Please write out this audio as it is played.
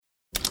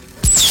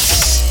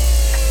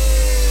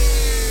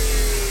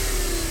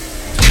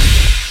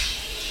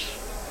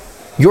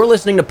You're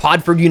listening to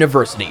Podford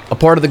University, a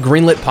part of the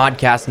Greenlit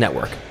Podcast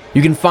Network.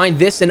 You can find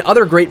this and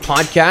other great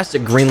podcasts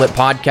at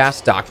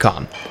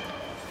greenlitpodcast.com.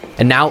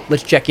 And now,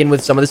 let's check in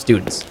with some of the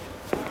students.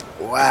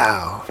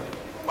 Wow.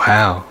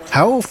 Wow.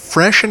 How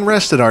fresh and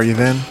rested are you,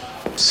 Vin?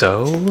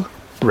 So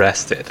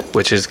rested,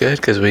 which is good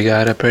because we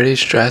got a pretty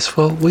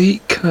stressful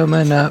week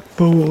coming up,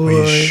 boys.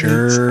 We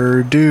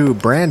sure do.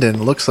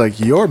 Brandon, looks like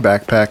your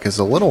backpack is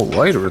a little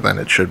lighter than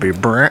it should be.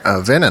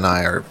 Vin and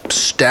I are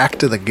stacked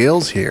to the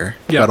gills here.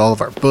 Yep. Got all of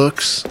our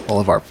books,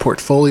 all of our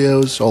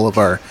portfolios, all of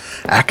our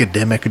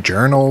academic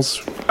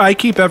journals. I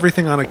keep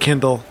everything on a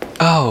Kindle.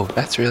 Oh,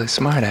 that's really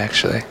smart,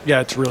 actually. Yeah,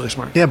 it's really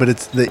smart. Yeah, but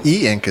it's the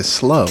e-ink is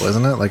slow,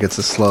 isn't it? Like it's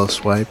a slow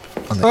swipe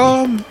on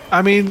the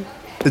I mean,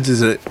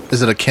 Is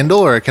it a Kindle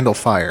or a Kindle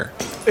Fire?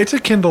 it's a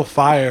Kindle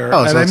Fire.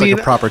 Oh, so and it's I mean,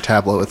 like a proper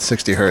tablet with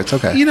 60 hertz.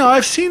 Okay. you know,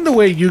 I've seen the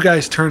way you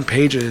guys turn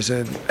pages,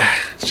 and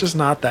it's just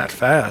not that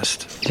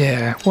fast.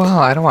 Yeah, well,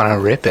 I don't want to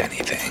rip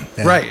anything.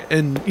 Yeah. Right,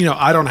 and, you know,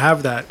 I don't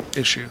have that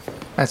issue.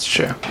 That's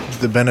true.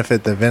 The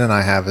benefit that Vin and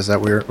I have is that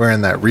we're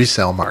in that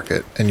resale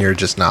market, and you're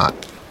just not.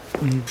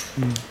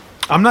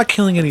 I'm not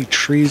killing any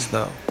trees,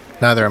 though.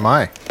 Neither am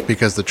I,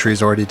 because the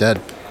tree's already dead.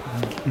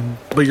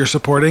 But you're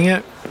supporting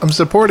it? I'm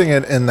supporting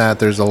it in that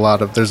there's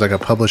like a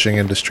publishing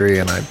industry,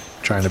 and I'm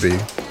trying to be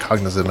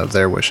cognizant of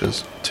their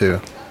wishes too.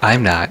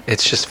 I'm not.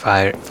 It's just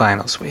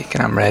finals week,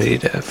 and I'm ready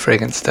to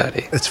friggin'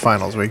 study. It's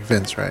finals week,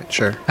 Vince, right?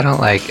 Sure. I don't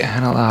like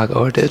analog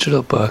or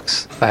digital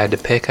books. If I had to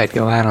pick, I'd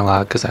go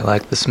analog because I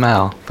like the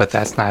smell, but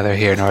that's neither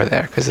here nor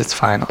there because it's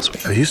finals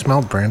week. Have you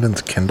smelled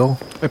Brandon's Kindle?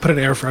 I put an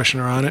air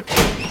freshener on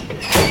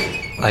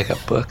it. Like a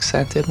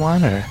book-scented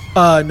one, or?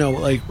 No,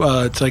 like,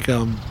 it's like,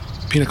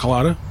 pina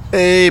colada.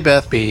 Hey,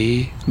 Beth.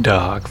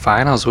 B-Dog.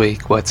 Finals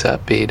week. What's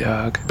up,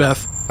 B-Dog?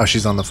 Beth. Oh,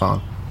 she's on the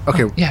phone.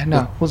 Okay. Yeah,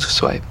 no, we'll just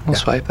swipe. We'll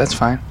swipe. That's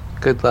fine.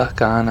 Good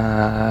luck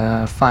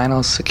on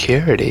finals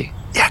security.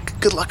 Yeah,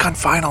 good luck on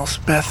finals,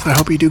 Beth. I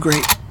hope you do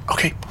great.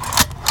 Okay.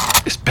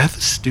 Is Beth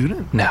a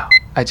student? No,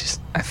 I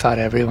thought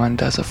everyone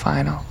does a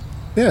final.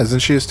 Yeah, isn't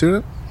she a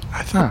student?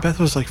 I thought Huh. Beth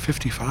was like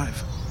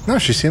 55. No,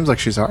 she seems like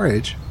she's our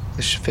age.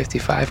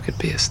 55 could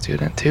be a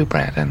student too,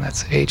 Brandon.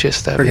 That's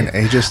ageist of you. Friggin'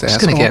 ageist Just asshole.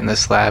 gonna get in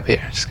this lab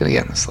here. Just gonna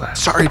get in this lab.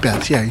 Sorry,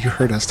 Beth. Yeah, you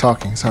heard us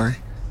talking. Sorry.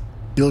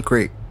 You look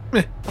great.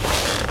 All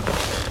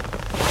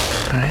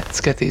right,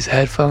 let's get these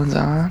headphones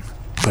on.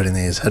 Putting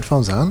these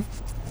headphones on.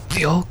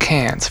 The old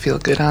cans feel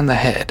good on the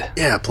head.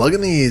 Yeah,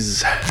 plugging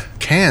these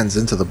cans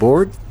into the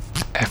board.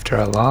 After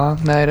a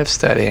long night of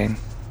studying,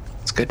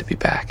 it's good to be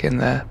back in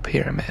the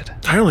pyramid.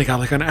 I only got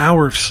like an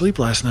hour of sleep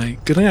last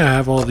night. Good thing I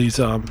have all these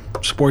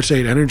Sports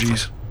Aid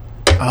Energies.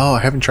 Oh, I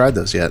haven't tried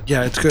those yet.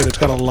 Yeah, it's good. It's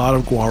got a lot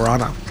of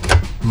guarana.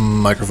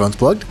 Microphone's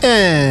plugged.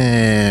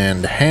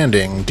 And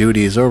handing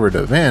duties over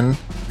to Vin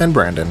and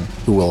Brandon,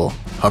 who will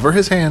hover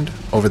his hand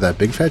over that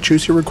big fat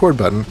choose your record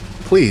button.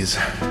 Please,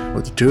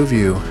 with the two of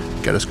you,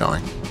 get us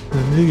going.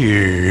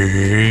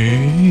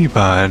 The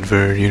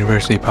Podford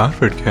University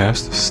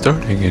Podfordcast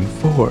starting in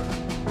 4,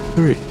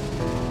 3.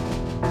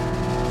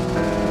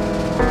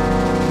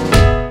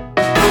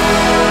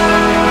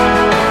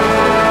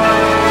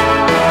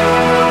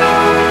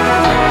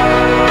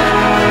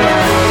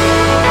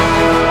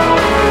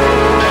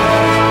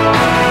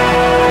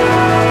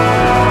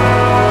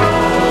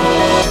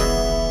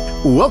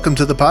 Welcome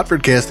to the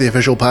Podfordcast, the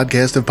official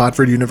podcast of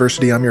Podford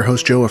University. I'm your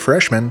host, Joe, a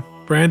freshman.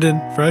 Brandon,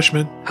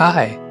 freshman.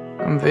 Hi,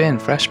 I'm Vin,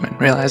 freshman.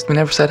 Realized we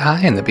never said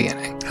hi in the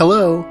beginning.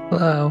 Hello.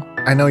 Hello.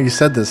 I know you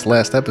said this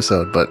last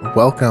episode, but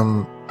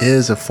welcome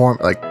is it's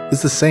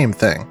the same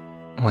thing.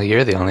 Well,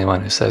 you're the only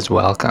one who says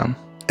welcome.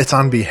 It's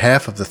on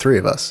behalf of the three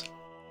of us.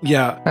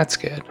 Yeah, That's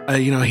good.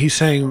 you know, he's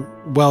saying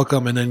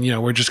welcome, and then, you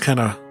know, we're just kind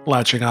of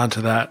latching on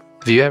to that.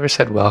 Have you ever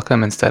said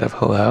welcome instead of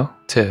hello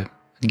to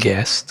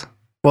guest?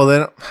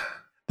 Well,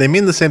 they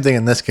mean the same thing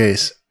in this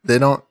case. They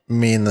don't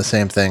mean the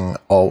same thing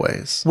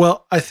always.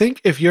 Well, I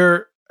think if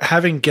you're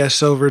having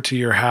guests over to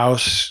your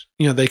house,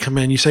 you know, they come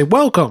in, you say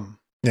welcome.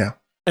 Yeah.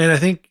 And I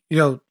think, you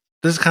know,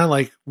 this is kind of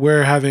like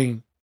we're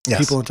having Yes.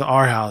 people into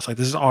our house. Like,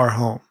 this is our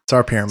home. It's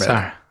our pyramid. It's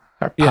our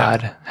Yeah.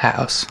 pod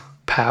house.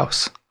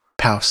 Pouse.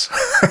 House.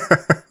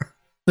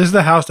 This is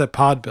the house that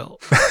Pod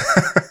built.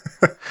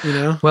 You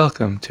know?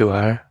 Welcome to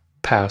our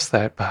house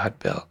that pod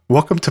built.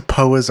 Welcome to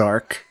Poa's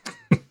Ark.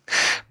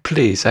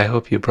 Please, I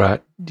hope you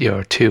brought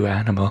your 2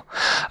 animal.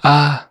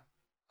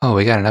 Oh,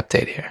 we got an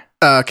update here.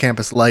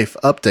 Campus life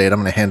update.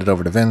 I'm going to hand it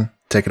over to Vin.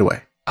 Take it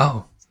away.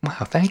 Oh,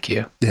 wow, thank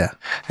you. Yeah.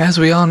 As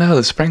we all know,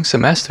 the spring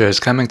semester is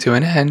coming to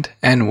an end,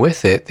 and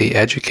with it, the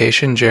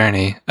education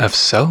journey of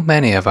so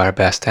many of our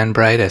best and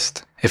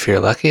brightest. If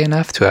you're lucky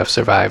enough to have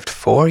survived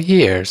 4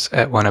 years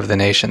at one of the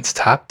nation's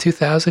top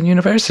 2,000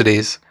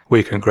 universities,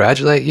 we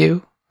congratulate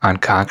you on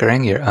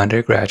conquering your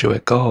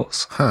undergraduate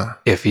goals. Huh.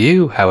 If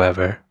you,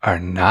 however, are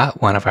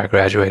not one of our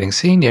graduating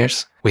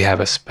seniors, we have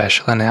a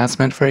special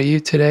announcement for you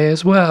today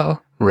as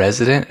well.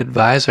 Resident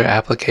advisor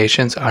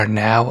applications are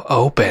now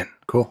open.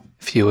 Cool.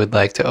 If you would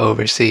like to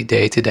oversee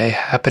day-to-day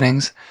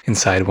happenings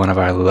inside one of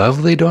our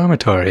lovely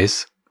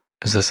dormitories,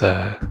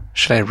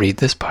 should I read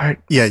this part?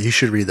 Yeah, you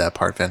should read that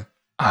part, Vin.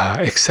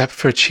 Except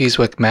for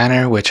Cheesewick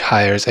Manor, which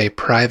hires a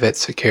private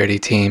security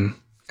team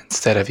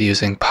instead of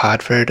using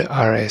Podford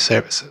RA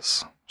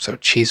services. So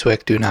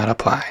Cheesewick do not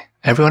apply.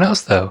 Everyone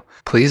else, though,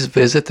 please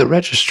visit the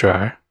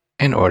Registrar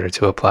in order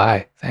to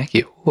apply. Thank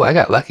you. Ooh, I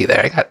got lucky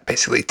there. I got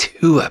basically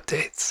 2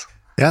 updates.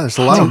 Yeah, there's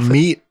a lot of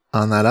meat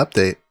on that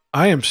update.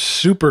 I am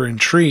super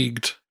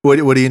intrigued. What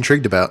are you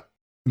intrigued about?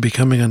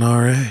 Becoming an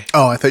RA.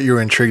 Oh, I thought you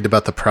were intrigued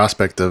about the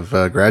prospect of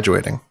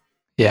graduating.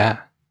 Yeah,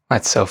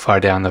 that's so far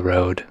down the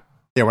road.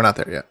 Yeah, we're not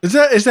there yet. Is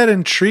that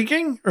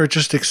intriguing or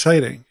just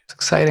exciting? It's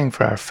exciting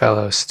for our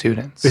fellow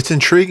students. It's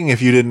intriguing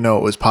if you didn't know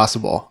it was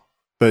possible,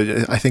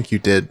 but I think you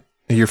did.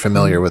 You're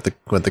familiar with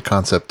the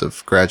concept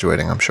of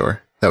graduating, I'm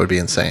sure. That would be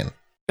insane.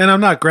 And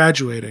I'm not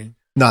graduating.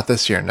 Not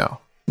this year, no.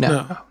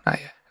 No, not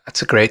yet.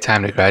 That's a great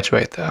time to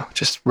graduate, though.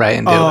 Just right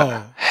into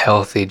a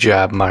healthy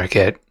job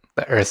market.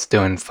 The Earth's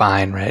doing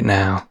fine right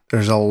now.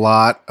 There's a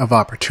lot of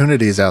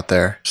opportunities out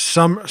there.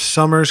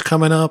 Summer's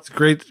coming up.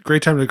 Great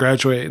time to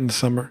graduate in the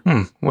summer.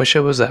 Wish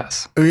it was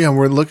us. Yeah,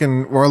 we're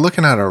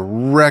looking at a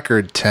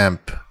record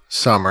temp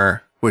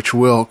summer, which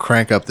will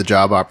crank up the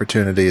job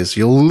opportunities.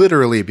 You'll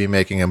literally be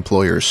making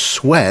employers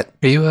sweat.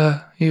 Are you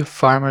a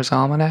farmer's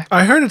almanac?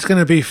 I heard it's going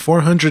to be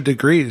 400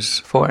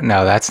 degrees.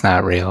 No, that's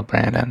not real,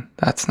 Brandon.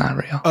 That's not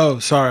real. Oh,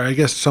 sorry. I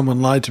guess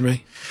someone lied to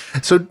me.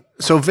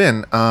 So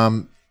Vin,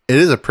 it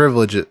is a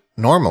privilege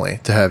normally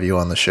to have you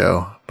on the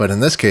show, but in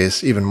this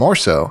case, even more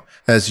so,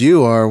 as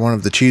you are one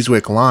of the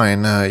Cheesewick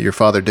line. Your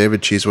father,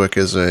 David Cheesewick,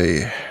 is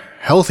a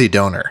healthy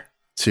donor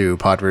to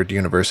Podford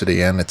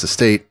University and its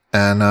estate,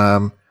 and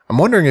I'm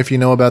wondering if you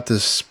know about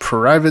this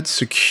private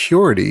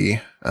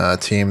security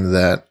team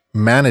that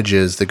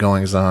manages the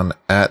goings-on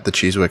at the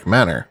Cheesewick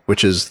Manor,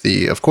 which is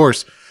the, of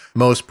course,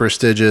 most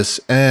prestigious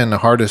and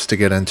hardest to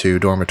get into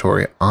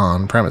dormitory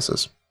on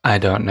premises. I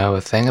don't know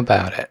a thing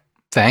about it.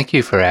 Thank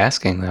you for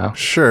asking, though.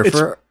 Sure.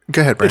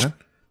 Go ahead, Brandon.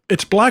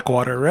 It's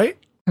Blackwater, right?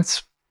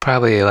 It's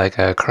probably like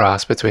a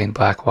cross between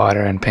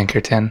Blackwater and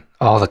Pinkerton.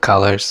 All the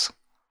colors.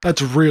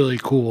 That's really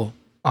cool.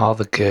 All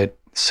the good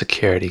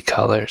security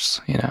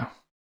colors, you know.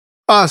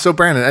 So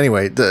Brandon,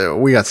 anyway,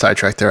 we got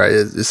sidetracked there.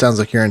 It sounds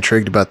like you're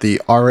intrigued about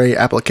the RA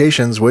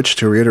applications, which,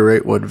 to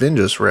reiterate what Vin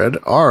just read,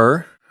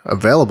 are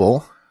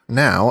available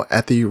now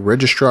at the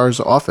Registrar's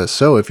office.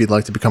 So if you'd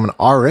like to become an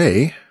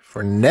RA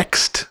for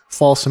next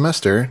fall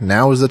semester,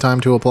 now is the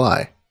time to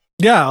apply.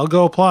 Yeah, I'll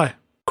go apply.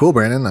 Cool,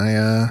 Brandon.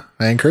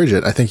 I encourage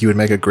it. I think you would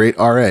make a great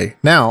RA.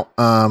 Now,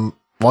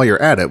 while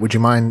you're at it, would you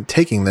mind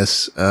taking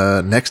this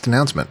next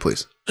announcement,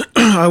 please?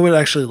 I would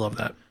actually love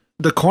that.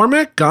 The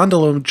Cormac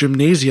Gondola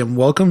Gymnasium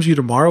welcomes you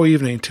tomorrow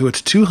evening to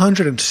its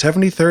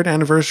 273rd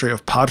anniversary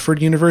of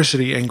Podford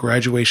University and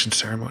graduation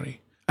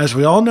ceremony. As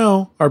we all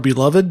know, our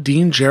beloved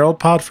Dean Gerald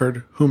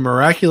Podford, who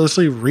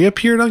miraculously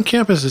reappeared on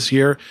campus this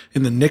year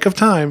in the nick of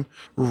time,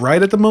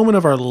 right at the moment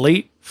of our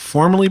late,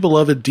 formerly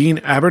beloved Dean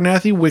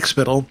Abernathy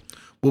Wickspittle,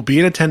 will be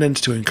in attendance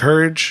to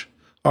encourage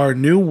our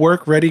new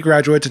work-ready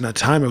graduates in a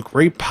time of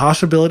great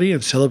possibility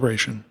and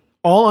celebration.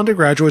 All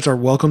undergraduates are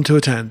welcome to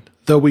attend,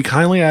 though we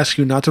kindly ask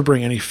you not to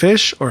bring any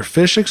fish or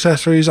fish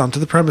accessories onto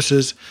the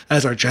premises,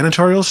 as our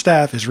janitorial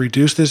staff is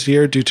reduced this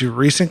year due to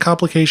recent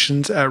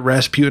complications at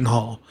Rasputin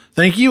Hall.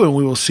 Thank you, and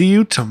we will see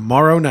you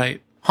tomorrow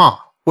night. Huh.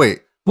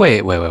 Wait.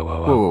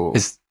 Whoa.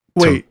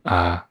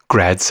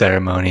 Grad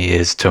ceremony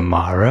is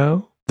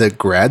tomorrow? The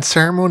grad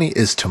ceremony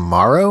is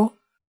tomorrow?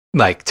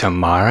 Like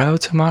tomorrow?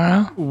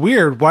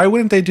 Weird. Why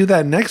wouldn't they do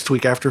that next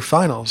week after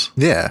finals?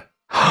 Yeah.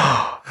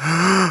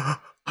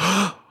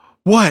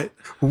 What?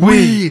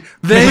 They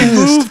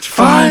moved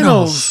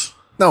finals.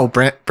 No,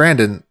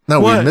 Brandon. No,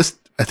 what? we missed.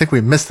 I think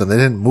we missed them. They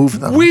didn't move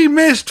them. We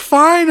missed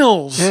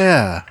finals.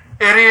 Yeah.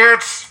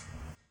 Idiots.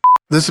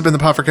 This has been the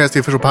Podfordcast, the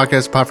official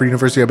podcast of Podford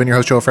University. I've been your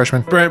host, Joe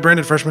Freshman.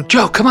 Brandon Freshman.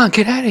 Joe, come on,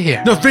 get out of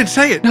here. No, Vin,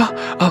 say it. No.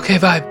 Okay,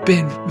 bye.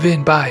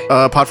 Vin, bye.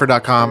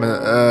 Podford.com.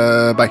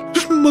 Bye.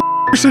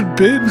 Just said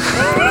Bin.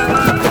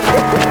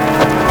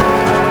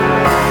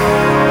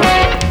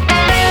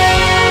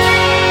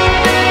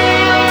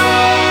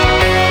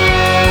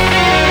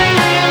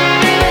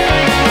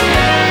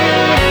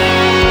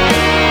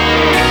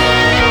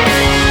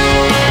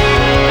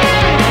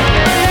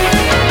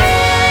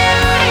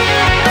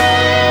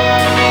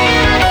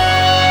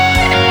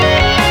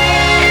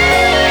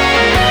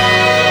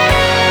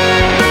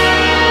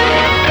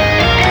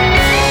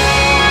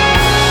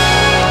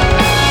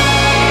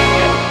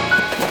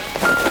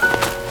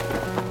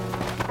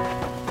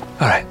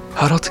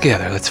 Huddle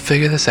together. Let's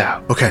figure this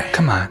out. Okay.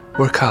 Come on.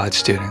 We're college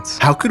students.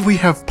 How could we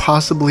have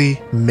possibly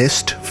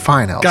missed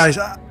finals? Guys,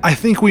 I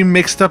think we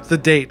mixed up the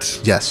dates.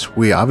 Yes,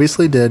 we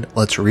obviously did.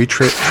 Let's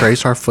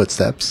trace our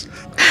footsteps.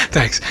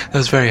 Thanks. That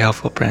was very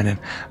helpful, Brandon.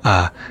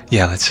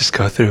 Yeah, let's just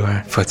go through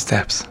our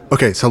footsteps.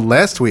 Okay, so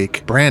last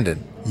week,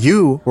 Brandon,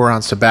 you were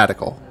on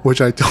sabbatical, which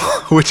I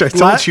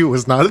told you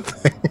was not a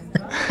thing.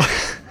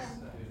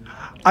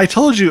 I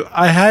told you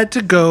I had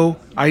to go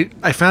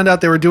I found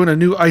out they were doing a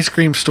new ice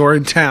cream store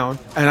in town,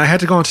 and I had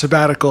to go on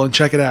sabbatical and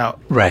check it out.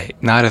 Right.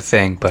 Not a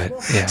thing, but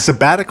yeah.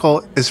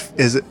 Sabbatical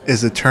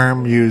is a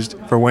term used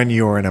for when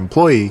you're an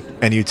employee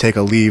and you take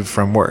a leave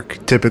from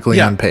work, typically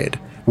unpaid.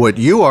 What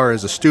you are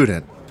is a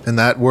student, and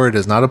that word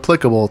is not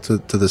applicable to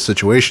the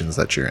situations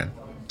that you're in.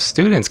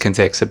 Students can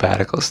take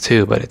sabbaticals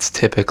too, but it's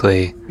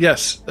typically...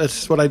 Yes,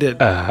 that's what I did.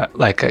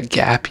 Like a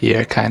gap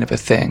year kind of a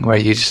thing where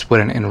you just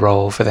wouldn't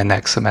enroll for the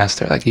next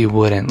semester. Like you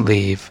wouldn't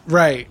leave.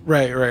 Right.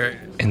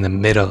 In the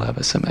middle of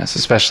a semester,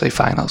 especially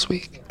finals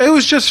week. It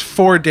was just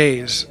 4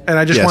 days, and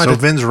I just wanted so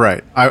Vin's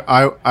right.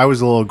 I was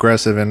a little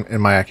aggressive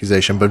in my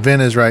accusation, but Vin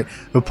is right.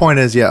 The point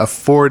is, a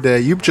 4-day,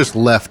 you just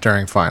left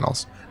during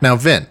finals. Now,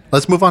 Vin,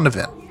 let's move on to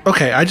Vin.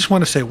 Okay, I just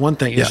want to say one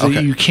thing. Is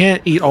that you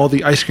can't eat all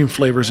the ice cream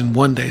flavors in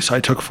 1 day, so I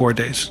took 4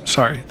 days.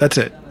 Sorry, that's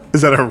it.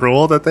 Is that a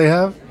rule that they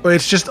have? But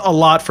it's just a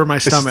lot for my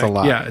stomach. Just a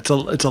lot. Yeah, it's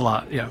a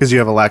lot. Yeah. Because you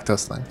have a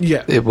lactose thing.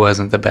 Yeah. It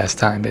wasn't the best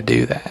time to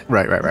do that.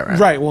 Right.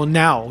 Right. Well,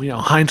 now,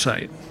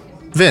 hindsight.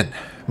 Vin,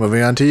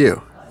 moving on to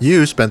you.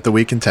 You spent the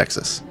week in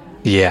Texas.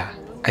 Yeah,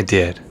 I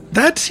did.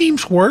 That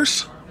seems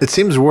worse. It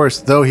seems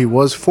worse, though he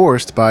was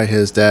forced by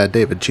his dad,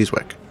 David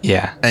Cheeswick.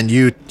 Yeah. And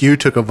you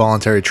took a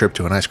voluntary trip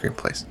to an ice cream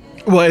place.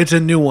 Well, it's a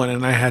new one,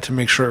 and I had to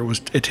make sure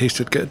it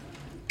tasted good.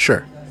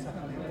 Sure.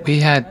 We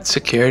had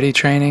security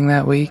training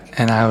that week,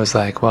 and I was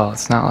like, well,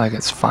 it's not like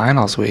it's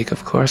finals week.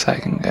 Of course I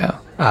can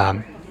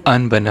go.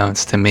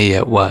 Unbeknownst to me,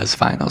 it was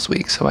finals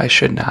week, so I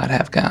should not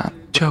have gone.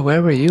 Joe,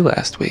 where were you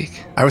last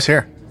week? I was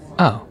here.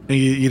 Oh.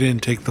 You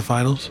didn't take the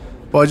finals?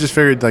 Well, I just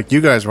figured,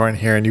 you guys weren't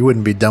here, and you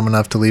wouldn't be dumb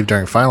enough to leave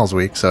during finals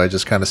week, so I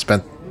just kind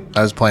of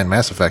I was playing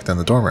Mass Effect in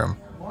the dorm room.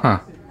 Huh.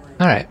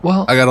 All right,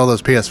 well... I got all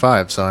those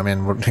PS5s, so, I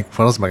mean, what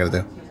else am I going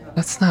to do?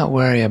 Let's not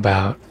worry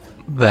about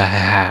the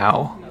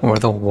how or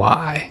the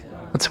why.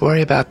 Let's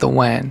worry about the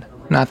when.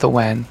 Not the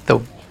when. The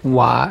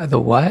why. The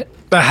what?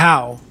 The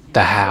how.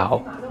 The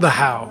how. The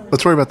how.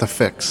 Let's worry about the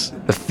fix.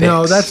 The fix.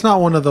 No, that's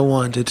not one of the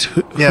ones. It's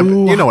who. Yeah, but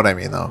you know what I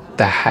mean, though.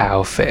 The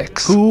how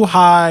fix. Who,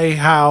 hi,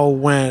 how,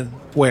 when,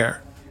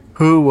 where.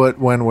 Who, what,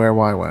 when, where,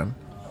 why, when.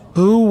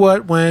 Who,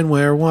 what, when,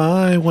 where,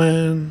 why,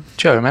 when.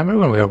 Joe, remember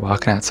when we were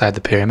walking outside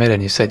the pyramid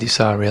and you said you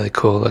saw a really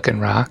cool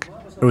looking rock?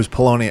 It was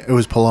polonium. It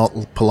was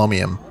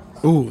polonium.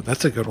 Ooh,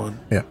 that's a good one.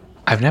 Yeah.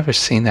 I've never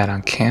seen that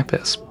on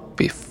campus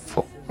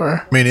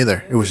before. Me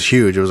neither. It was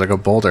huge. It was like a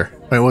boulder.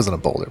 I mean, it wasn't a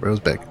boulder, but it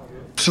was big.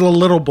 It's a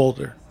little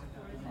boulder.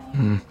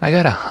 I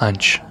got a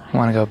hunch.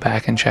 Want to go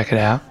back and check it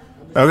out?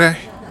 Okay.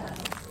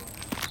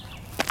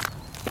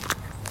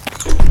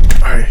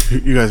 All right,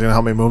 you guys gonna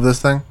help me move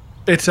this thing?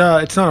 It's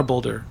not a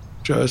boulder,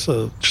 Joe. It's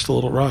just a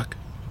little rock.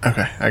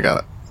 Okay, I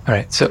got it. All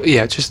right, so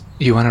yeah,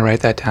 you want to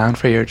write that down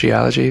for your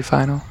geology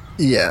final?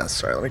 Yeah,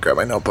 sorry, let me grab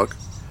my notebook.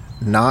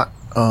 Not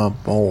a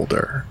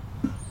boulder.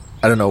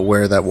 I don't know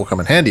where that will come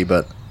in handy,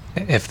 but...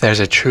 If there's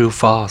a true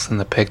false in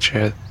the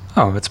picture,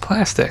 it's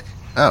plastic.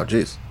 Oh,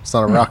 geez. It's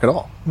not a rock at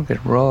all. We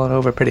could roll it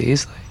over pretty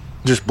easily.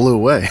 Just blew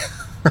away.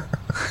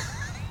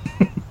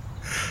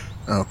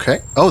 Okay.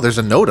 Oh, there's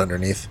a note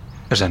underneath.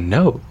 There's a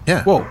note.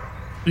 Yeah. Whoa.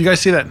 You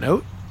guys see that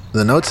note?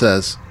 The note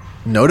says,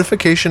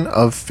 notification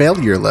of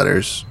failure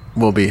letters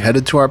will be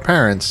headed to our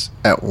parents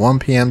at 1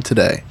 p.m.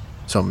 today.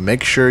 So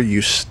make sure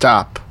you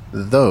stop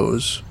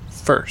those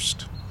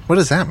first. What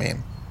does that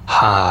mean?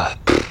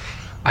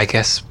 I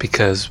guess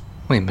because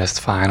we missed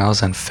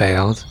finals and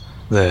failed,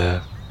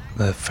 the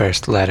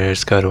first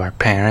letters go to our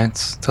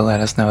parents to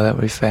let us know that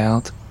we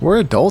failed. We're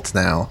adults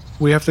now.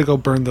 We have to go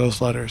burn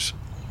those letters.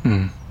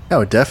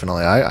 Oh,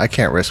 definitely. I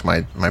can't risk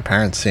my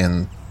parents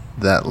seeing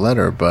that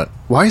letter, but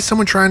why is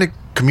someone trying to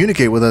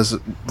communicate with us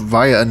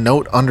via a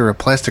note under a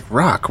plastic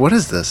rock? What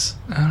is this?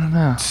 I don't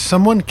know.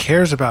 Someone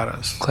cares about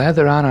us. Glad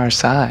they're on our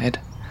side.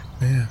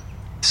 Yeah.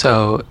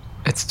 So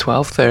it's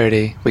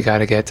 12:30. We got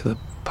to get to the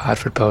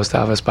Podford post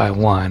office by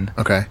 1.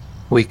 Okay.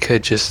 We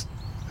could just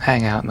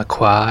hang out in the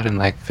quad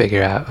and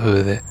figure out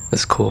who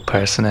this cool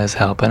person is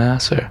helping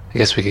us, or I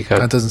guess we could go.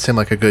 That doesn't seem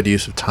like a good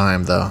use of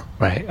time, though.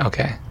 Right.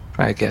 Okay.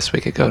 I guess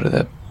we could go to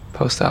the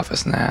post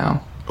office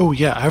now. Oh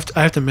yeah,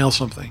 I have to mail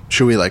something.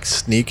 Should we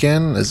sneak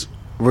in?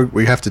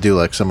 We have to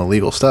do some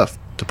illegal stuff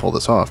to pull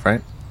this off,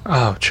 right?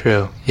 Oh,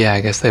 true. Yeah,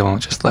 I guess they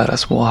won't just let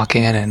us walk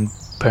in and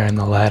burn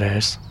the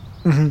letters.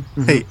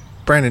 Hey,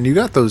 Brandon, you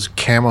got those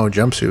camo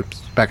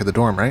jumpsuits back at the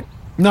dorm, right?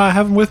 No, I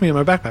have them with me in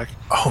my backpack.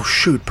 Oh,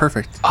 shoot.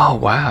 Perfect. Oh,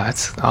 wow.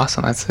 That's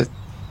awesome. That's a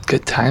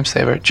good time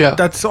saver. Joe.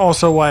 That's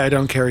also why I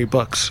don't carry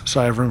books,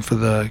 so I have room for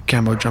the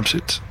camo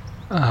jumpsuits.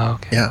 Oh,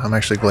 okay. Yeah, I'm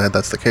actually glad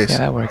that's the case. Yeah,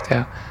 that worked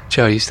out.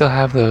 Joe, you still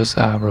have those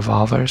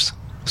revolvers?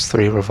 Those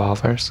 3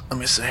 revolvers? Let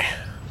me see.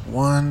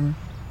 1.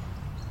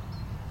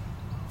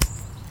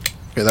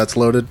 Okay, that's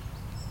loaded.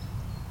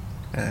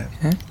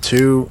 And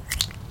 2.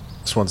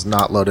 This one's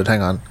not loaded.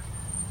 Hang on.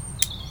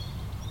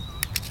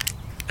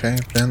 Okay,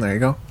 Ben, there you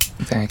go.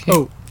 Thank you.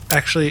 Oh,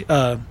 actually,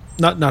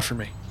 not for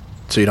me.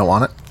 So you don't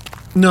want it?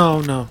 No,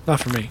 not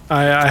for me.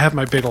 I have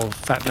my big old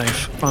fat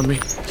knife on me.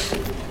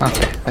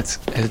 Okay,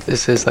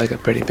 this is a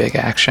pretty big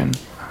action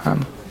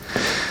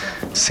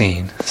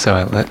scene. So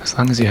as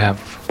long as you have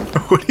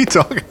What are you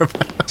talking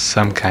about?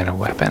 some kind of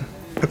weapon.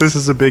 This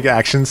is a big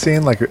action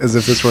scene, like as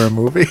if this were a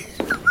movie.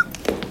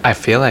 I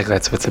feel like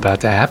that's what's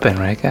about to happen,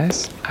 right,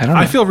 guys? I don't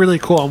know. I feel really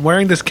cool. I'm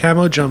wearing this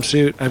camo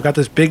jumpsuit. I've got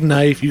this big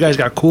knife. You guys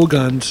got cool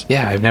guns.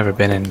 Yeah, I've never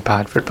been in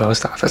Podford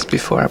Post Office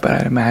before, but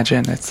I'd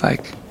imagine it's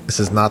like... This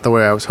is not the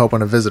way I was hoping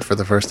to visit for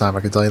the first time, I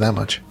can tell you that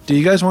much. Do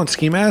you guys want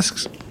ski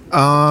masks?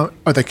 Are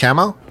they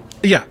camo?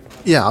 Yeah.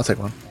 Yeah, I'll take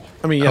one.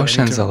 I mean, yeah.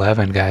 Ocean's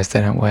 11 guys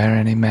didn't wear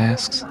any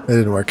masks. They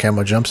didn't wear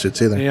camo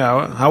jumpsuits either. Yeah,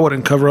 I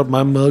wouldn't cover up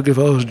my mug if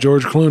I was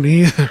George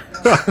Clooney either.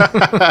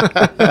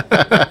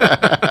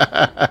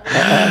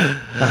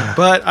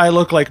 But I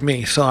look like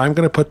me, so I'm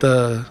going to put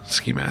the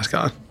ski mask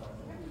on.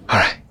 All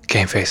right,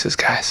 game faces,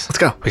 guys. Let's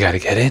go. We got to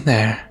get in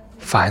there,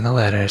 find the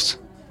letters,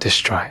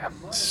 destroy them.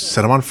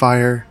 Set them on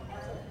fire,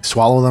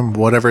 swallow them,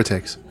 whatever it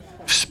takes.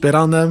 Spit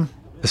on them.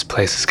 This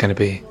place is going to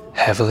be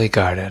heavily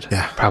guarded.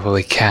 Yeah.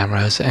 Probably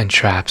cameras and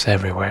traps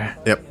everywhere.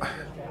 Yep.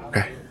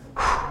 Okay.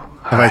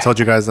 Have I told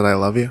you guys that I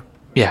love you?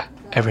 Yeah,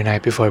 every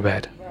night before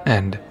bed.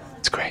 And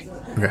it's great.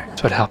 Okay.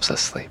 It's what helps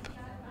us sleep.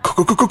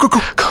 Go, go, go, go, go,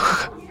 go.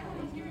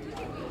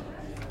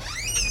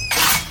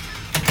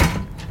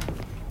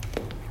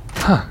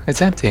 Huh,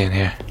 it's empty in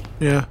here.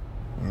 Yeah.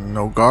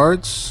 No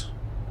guards,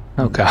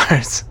 No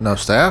guards. no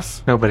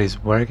staff. Nobody's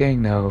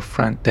working, no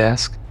front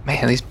desk.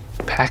 Man, these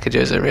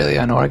packages are really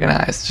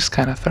unorganized, just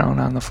kind of thrown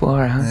on the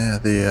floor, huh?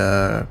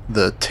 Yeah,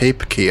 the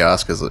tape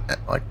kiosk is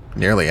like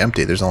nearly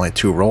empty. There's only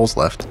 2 rolls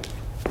left.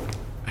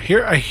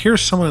 I hear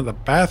someone in the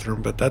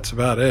bathroom, but that's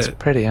about it.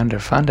 Pretty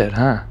underfunded,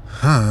 huh?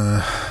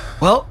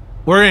 Well,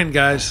 we're in,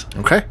 guys.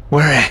 Okay.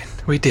 We're in.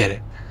 We did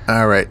it.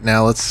 All right,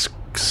 now let's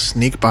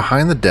sneak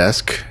behind the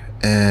desk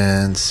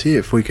and see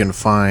if we can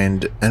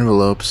find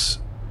envelopes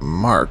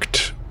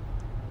marked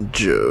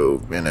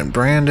Joe and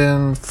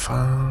Brandon.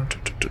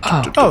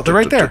 Oh, they're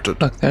right there.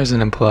 Look, there's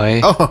an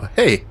employee. Oh,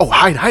 hey. Oh,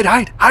 hide.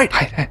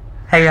 Hi.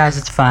 Hey guys,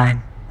 it's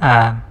fine.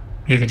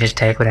 You can just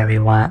take whatever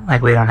you want.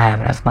 Like, we don't have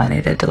enough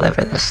money to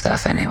deliver this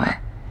stuff anyway.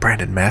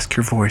 Brandon, mask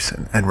your voice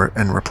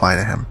and reply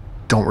to him.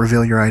 Don't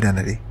reveal your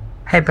identity.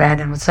 Hey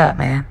Brandon, what's up,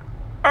 man?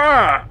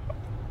 I'm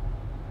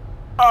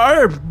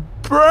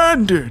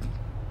Brandon.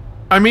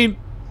 I mean,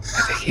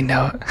 I think you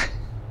know it.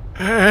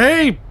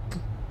 hey,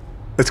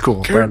 It's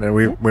cool, Brandon.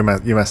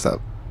 You messed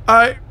up.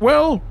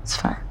 It's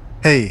fine.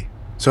 Hey,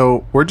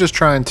 so we're just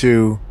trying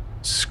to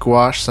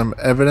squash some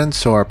evidence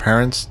so our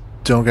parents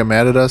don't get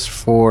mad at us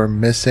for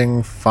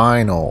missing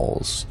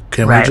finals.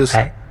 Can we just...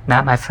 Right.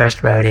 Not my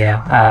first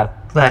rodeo.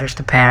 Letters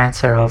to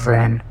parents are over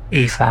in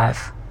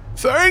E5.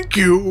 thank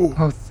you.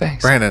 Oh,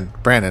 thanks.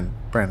 Brandon.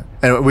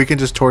 And we can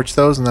just torch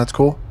those and that's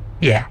cool?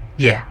 Yeah.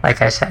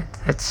 Like I said,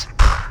 it's...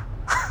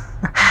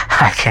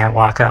 I can't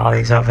walk all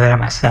these over there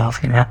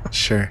myself, you know?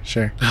 Sure.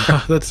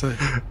 That's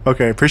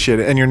Okay, appreciate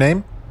it. And your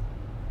name?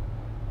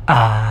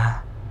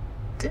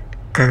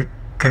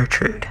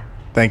 Gertrude.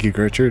 Thank you,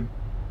 Gertrude.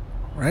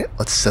 All right,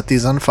 let's set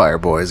these on fire,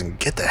 boys, and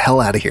get the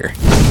hell out of here.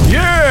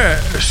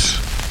 yes.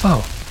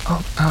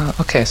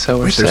 Okay, so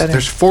we're Wait, setting...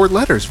 there's 4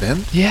 letters,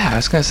 Vin. Yeah, I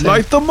was going to say...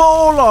 Light them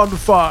all on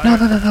fire. No.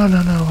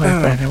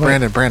 Wait, Brandon,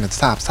 wait. Brandon,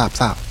 stop.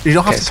 You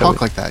don't have Okay, to so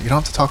talk like that. You don't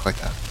have to talk like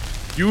that.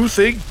 You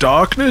think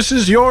darkness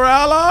is your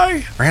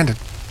ally? Brandon.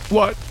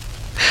 What?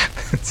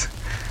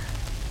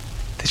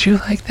 Did you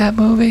like that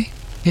movie?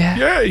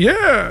 Yeah?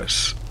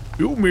 Yes.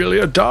 You merely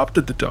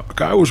adopted the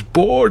dark. I was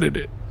born in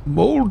it,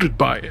 molded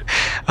by it.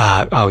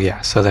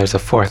 Yeah, so there's a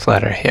 4th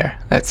letter here.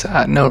 That's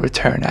no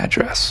return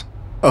address.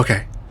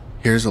 Okay,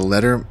 here's a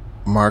letter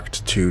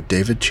marked to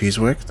David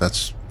Cheeswick.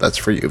 That's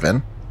for you,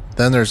 Vin.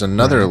 Then there's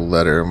another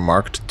letter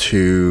marked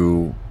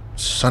to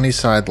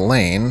Sunnyside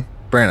Lane.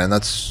 Brandon,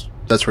 that's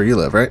where you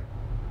live, right?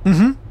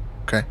 Mm-hmm.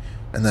 Okay.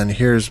 And then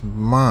here's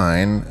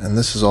mine, and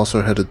this is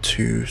also headed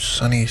to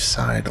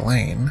Sunnyside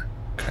Lane.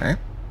 Okay.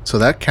 So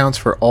that counts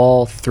for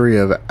all 3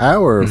 of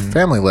our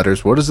family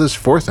letters. What is this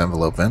 4th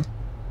envelope, Vin?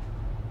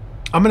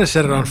 I'm going to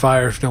set it on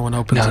fire if no one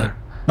opens No. it.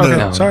 Okay,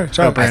 No. sorry,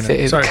 Brandon.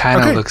 It Sorry. kind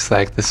of Okay. looks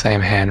like the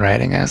same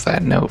handwriting as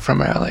that note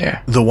from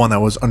earlier. The one that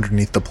was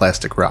underneath the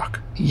plastic rock.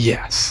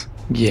 Yes.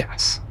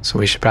 So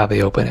we should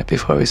probably open it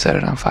before we set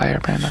it on fire,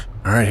 Brandon.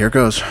 All right, here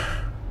goes.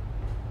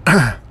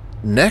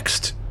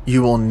 Next,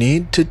 you will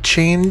need to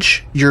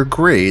change your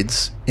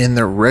grades in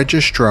the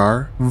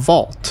registrar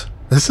vault.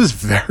 This is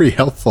very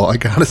helpful, I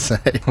gotta say.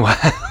 Wow.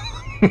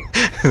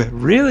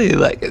 Really?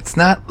 Like, it's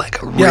not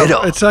like a riddle.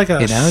 Yeah, it's like a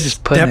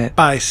just putting step it...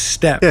 by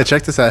step. Yeah,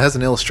 check this out. It has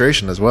an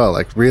illustration as well.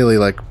 Like, really,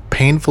 like,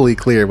 painfully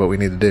clear what we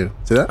need to do.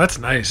 See that? That's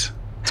nice.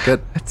 It's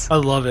good. I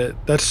love it.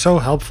 That's so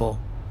helpful.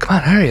 Come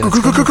on, hurry. Let's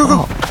go. Come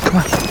on.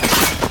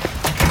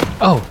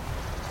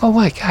 Oh,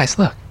 wait, guys,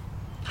 look.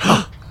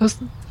 Is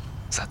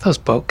that those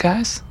boat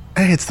guys?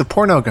 Hey, it's the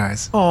porno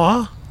guys.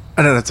 Aw.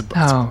 I know that's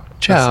Oh,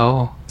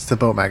 Joe. It's the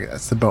boat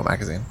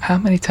magazine. How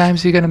many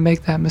times are you going to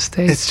make that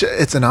mistake?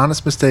 It's an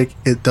honest mistake.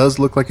 It does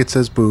look like it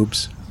says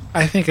boobs.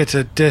 I think it's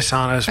a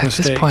dishonest At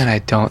mistake. this point, I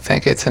don't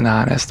think it's an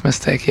honest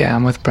mistake. Yeah,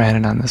 I'm with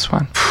Brandon on this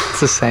one. It's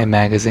the same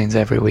magazines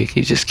every week.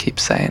 You just keep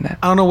saying it.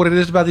 I don't know what it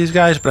is about these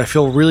guys, but I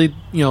feel really,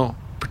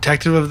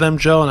 protective of them,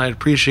 Joe, and I'd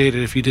appreciate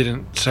it if you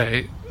didn't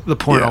say the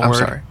porno I'm word.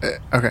 sorry.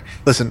 Okay,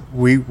 listen,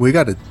 we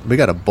got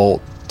a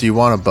bolt. Do you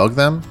want to bug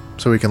them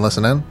so we can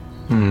listen in?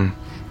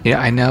 Yeah,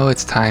 I know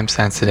it's time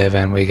sensitive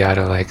and we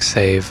gotta like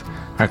save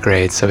our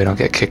grades so we don't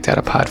get kicked out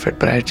of Podford,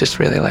 but I just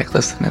really like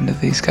listening to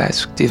these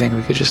guys. Do you think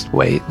we could just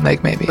wait?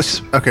 Like maybe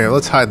Okay,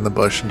 let's hide in the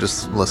bush and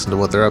just listen to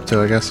what they're up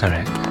to, I guess.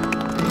 Alright.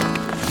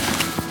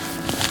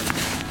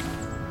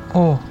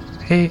 Oh,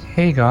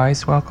 hey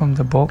guys, welcome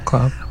to Boat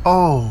Club.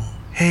 Oh,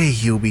 hey,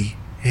 Hubie.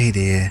 Hey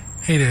there.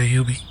 Hey there,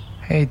 Hubie.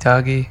 Hey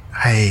Dougie.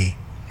 Hey.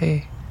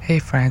 Hey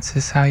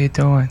Francis, how you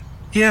doing?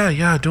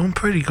 Yeah, doing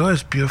pretty good.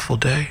 It's a beautiful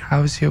day.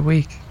 How was your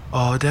week?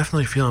 Oh,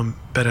 definitely feeling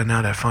better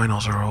now that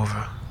finals are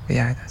over.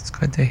 Yeah, that's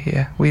good to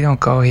hear. We don't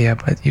go here,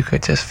 but you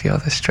could just feel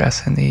the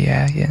stress in the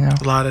air, you know?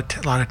 A lot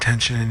of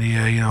tension in the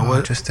air, you know.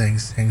 Oh, just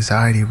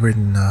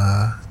anxiety-ridden,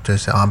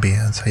 just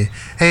ambience.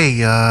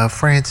 Hey,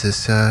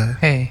 Francis.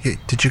 Hey.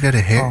 Did you get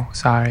a hit? Oh,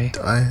 sorry.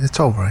 It's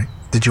all right.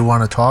 Did you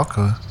want to talk?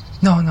 Or?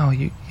 No,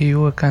 you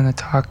were gonna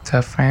talk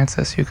to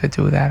Francis. You could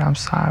do that. I'm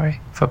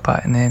sorry for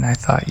butting in. I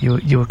thought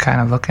you were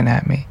kind of looking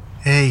at me.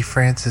 Hey,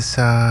 Francis.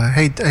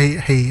 Hey,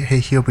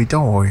 Hubie,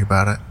 don't worry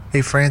about it.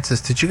 Hey, Francis,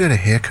 did you get a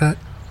haircut?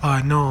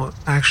 No,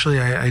 actually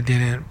I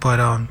didn't, but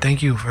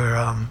thank you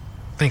for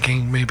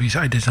thinking maybe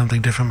I did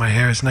something different with my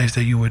hair. It's nice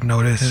that you would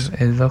notice.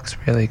 It looks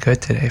really good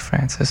today,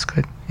 Francis.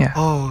 Good, yeah.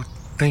 Oh,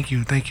 thank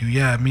you.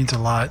 Yeah, it means a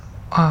lot.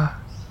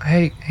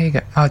 Hey,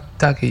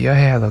 Dougie, your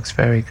hair looks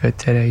very good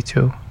today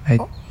too.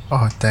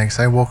 Oh, thanks.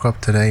 I woke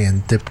up today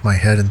and dipped my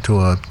head into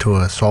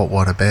a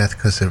saltwater bath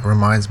because it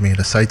reminds me,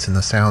 the sights and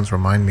the sounds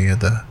remind me of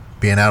the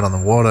being out on the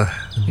water.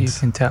 You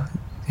can tell,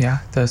 yeah,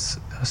 the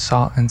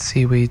salt and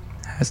seaweed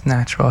has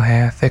natural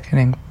hair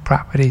thickening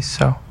properties,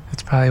 so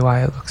that's probably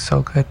why it looks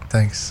so good.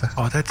 Thanks.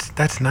 Oh,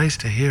 that's nice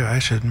to hear.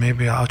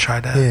 I'll try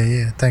that.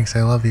 Yeah, thanks.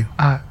 I love you.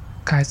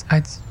 Guys,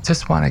 I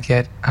just want to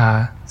get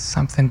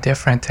something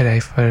different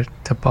today for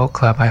the boat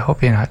club. I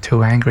hope you're not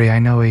too angry. I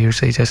know we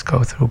usually just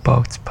go through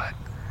boats, but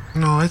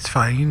no, it's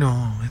fine. You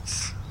know,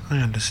 I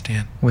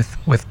understand.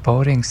 With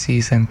boating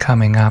season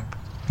coming up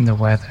and the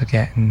weather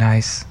getting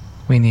nice,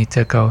 we need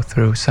to go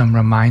through some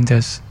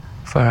reminders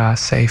for our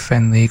safe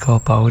and legal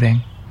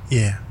boating.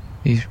 Yeah.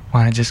 You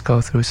want to just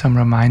go through some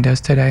reminders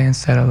today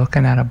instead of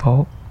looking at a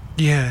boat?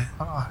 Yeah.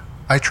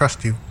 I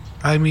trust you.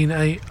 I mean,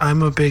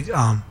 I'm a big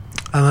I'm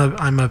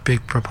a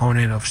big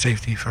proponent of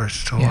safety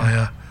first. So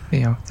yeah.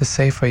 The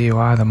safer you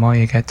are, the more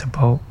you get to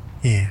boat.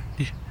 Yeah.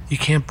 You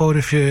can't boat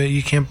if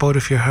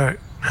you're hurt.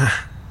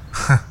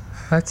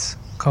 Let's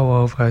go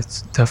over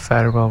the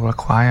federal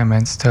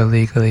requirements to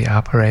legally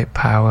operate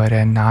powered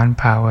and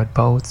non-powered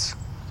boats,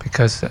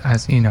 because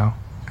as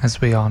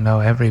we all know,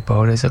 every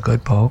boat is a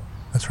good boat.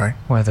 That's right.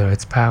 Whether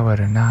it's powered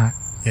or not.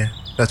 Yeah,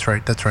 that's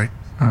right.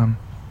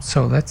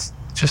 So let's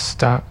just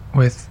start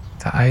with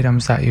the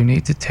items that you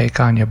need to take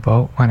on your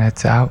boat when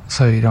it's out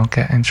so you don't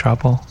get in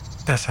trouble.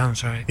 That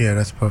sounds right. Yeah,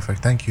 that's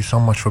perfect. Thank you so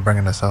much for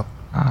bringing this up.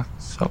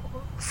 So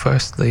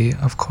firstly,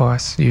 of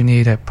course, you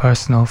need a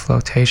personal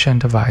flotation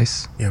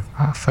device. Yep.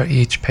 For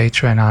each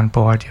patron on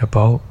board your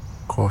boat.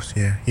 Of course,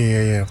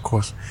 yeah, of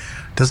course.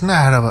 Doesn't it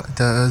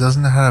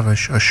have a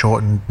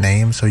shortened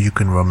name so you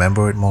can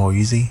remember it more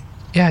easy?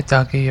 Yeah,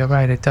 Dougie, you're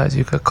right, it does.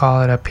 You could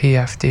call it a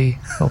PFD,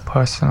 or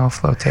personal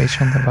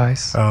flotation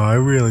device. Oh, I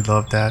really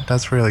love that.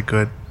 That's really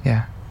good.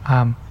 Yeah.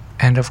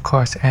 And of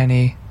course,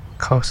 any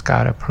Coast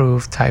Guard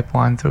approved Type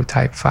 1 through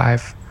Type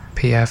 5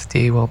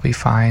 PFD will be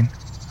fine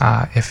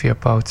if your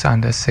boat's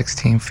under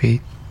 16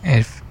 feet.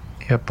 If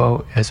your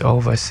boat is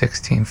over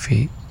 16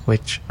 feet,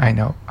 which I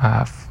know,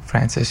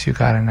 Francis, you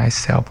got a nice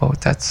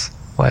sailboat.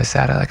 What is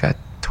that, like a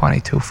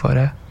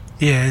 22-footer?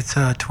 Yeah, it's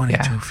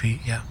 22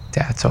 feet, yeah.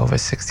 Yeah, it's over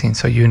 16,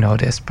 so you know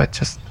this, but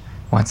just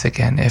once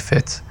again, if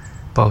it's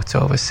boats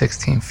over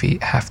 16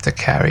 feet, have to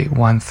carry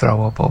one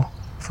throwable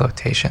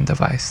flotation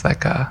device,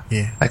 like a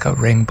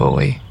ring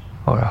buoy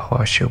or a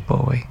horseshoe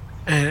buoy.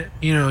 And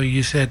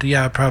you said,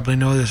 I probably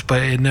know this,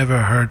 but it never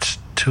hurts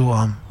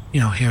to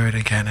hear it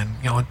again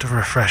and to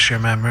refresh your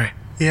memory.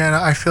 Yeah, and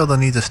I feel the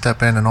need to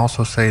step in and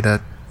also say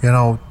that,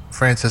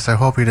 Francis, I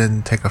hope you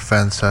didn't take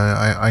offense.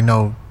 I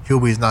know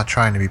Hubie's not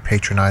trying to be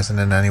patronizing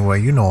in any way.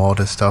 You know all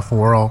this stuff,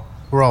 and we're all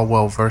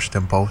well versed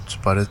in boats,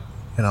 but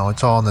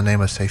it's all in the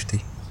name of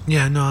safety.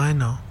 Yeah, no, I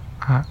know.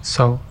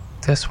 So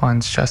this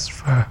one's just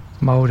for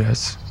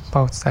motors.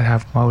 Boats that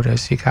have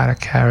motors, you gotta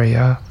carry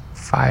a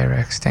fire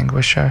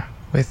extinguisher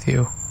with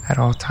you at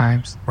all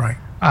times. Right.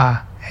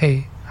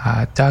 Hey,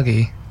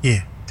 Dougie.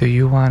 Yeah. Do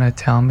you want to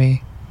tell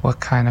me what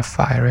kind of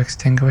fire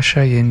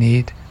extinguisher you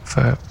need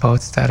for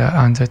boats that are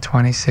under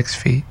 26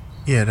 feet?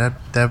 Yeah,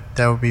 that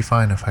would be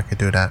fine if I could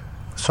do that.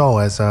 So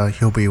as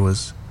Hubie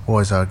was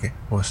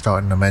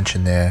starting to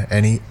mention there,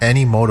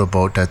 any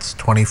motorboat that's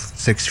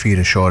 26 feet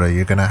or shorter,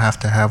 you're gonna have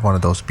to have one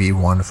of those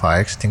B1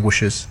 fire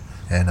extinguishers,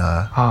 and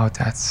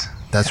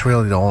that's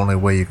really the only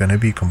way you're gonna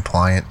be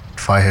compliant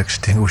fire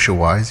extinguisher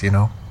wise,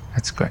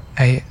 That's great.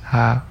 Hey,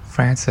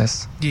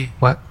 Francis. Yeah.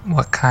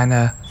 What kind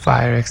of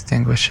fire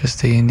extinguishers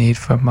do you need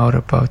for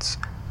motorboats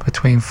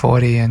between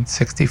 40 and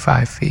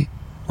 65 feet?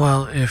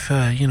 Well, if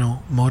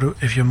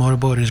if your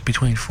motorboat is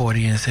between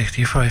 40 and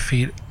 65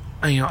 feet,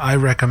 I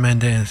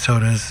recommend it, and so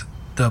does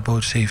the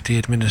Boat Safety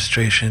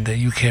Administration, that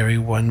you carry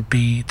one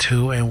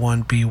B2 and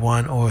one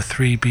B1 or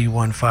 3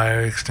 B1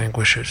 fire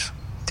extinguishers.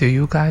 Do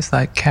you guys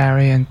like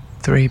carrying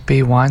 3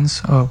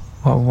 B1s or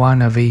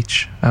one of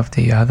each of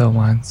the other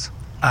ones?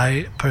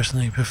 I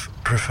personally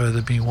prefer the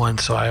B1,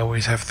 so I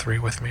always have 3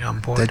 with me on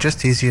board. They're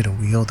just easier to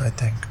wield, I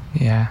think.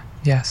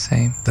 Yeah,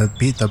 same. The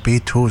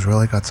B2's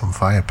really got some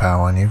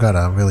firepower, and you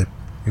gotta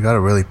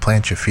really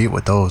plant your feet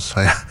with those.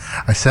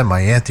 I sent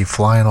my auntie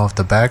flying off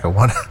the back of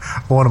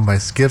one of my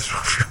skiffs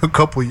a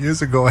couple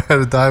years ago. I had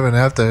to dive in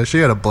after her. She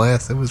had a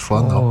blast. It was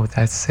fun though. Oh,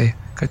 that's a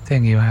good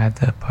thing you had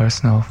the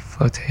personal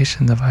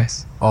flotation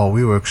device. Oh,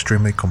 we were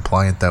extremely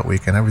compliant that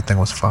week, and everything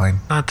was fine.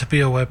 Not to be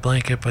a wet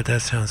blanket, but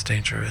that sounds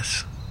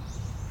dangerous.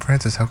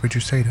 Francis, how could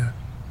you say that?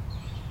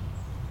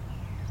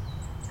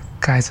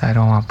 Guys, I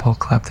don't want Boat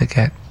Club to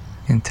get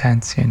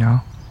intense,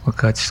 We're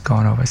good just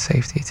going over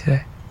safety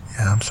today.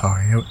 Yeah, I'm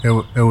sorry.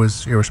 It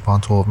was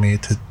irresponsible of me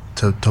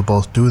to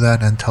both do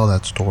that and tell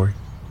that story.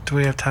 Do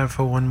we have time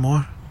for one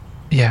more?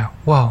 Yeah,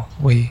 well,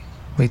 we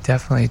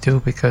definitely do,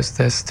 because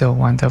there's still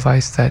one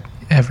device that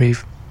every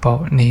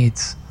boat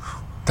needs.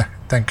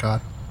 Thank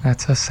God.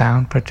 That's a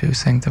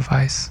sound-producing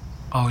device.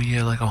 Oh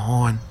yeah, like a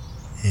horn.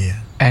 Yeah.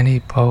 Any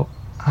boat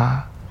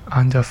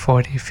under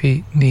 40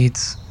 feet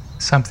needs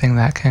something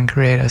that can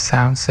create a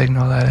sound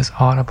signal that is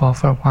audible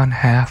for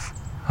 1/2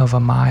 of a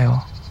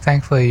mile.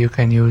 Thankfully, you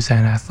can use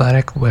an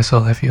athletic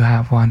whistle if you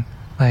have one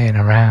laying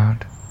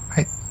around.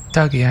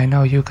 Dougie, I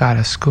know you got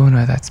a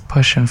schooner that's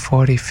pushing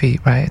 40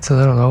 feet, right? It's a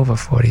little over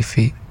 40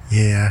 feet.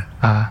 Yeah.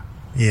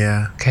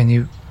 Yeah.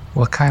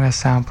 What kind of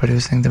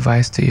sound-producing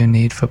device do you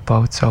need for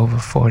boats over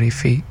 40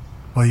 feet?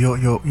 Well,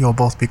 you'll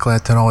both be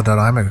glad to know that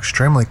I'm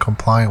extremely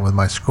compliant with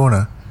my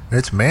schooner.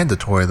 It's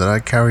mandatory that I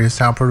carry a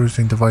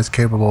sound-producing device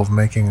capable of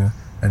making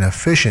an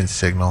efficient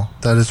signal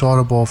that is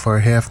audible for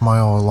a 1/2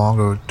 mile or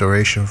longer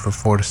duration for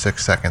 4 to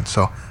 6 seconds.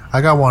 So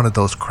I got one of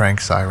those crank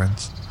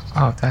sirens.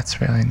 Oh, that's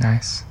really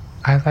nice.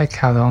 I like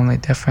how the only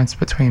difference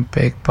between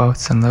big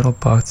boats and little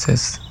boats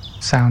is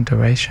sound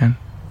duration.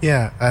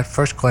 Yeah, at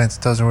first glance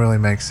it doesn't really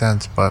make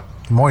sense, but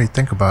the more you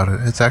think about it,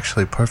 it's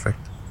actually perfect.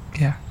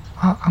 Yeah.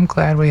 Well, I'm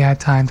glad we had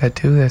time to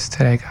do this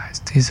today,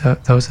 guys.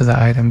 Those are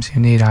the items you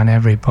need on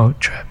every boat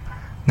trip.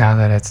 Now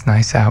that it's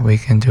nice out, we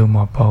can do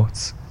more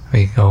boats.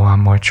 We go on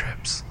more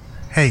trips.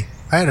 Hey,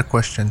 I had a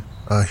question,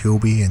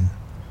 Hubie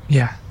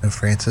and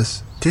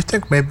Francis. Do you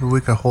think maybe we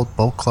could hold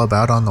Boat Club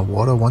out on the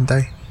water one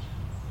day?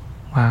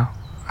 Wow.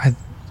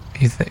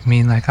 You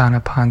mean like on a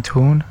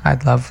pontoon?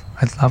 I'd love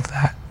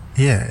that.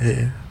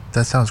 Yeah,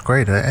 that sounds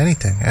great.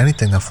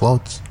 Anything that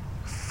floats.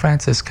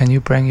 Francis, can you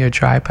bring your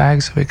dry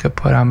bag so we could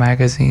put our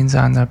magazines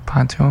on the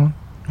pontoon?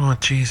 Oh,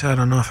 geez, I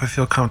don't know if I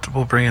feel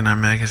comfortable bringing our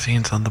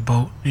magazines on the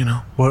boat,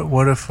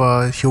 What if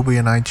Hubie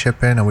and I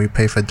chip in and we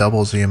pay for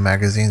doubles of your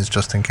magazines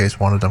just in case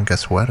one of them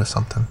gets wet or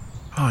something?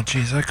 Oh,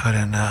 geez, I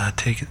couldn't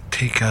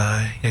take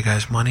your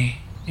guys'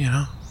 money,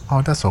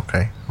 Oh, that's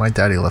okay. My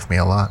daddy left me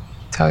a lot.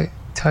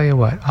 Tell you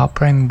what, I'll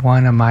bring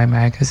one of my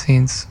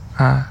magazines,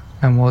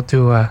 and we'll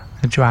do a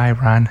dry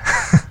run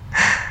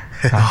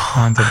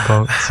on the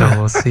boat, so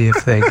we'll see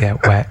if they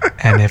get wet,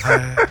 and if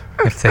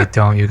they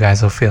don't, you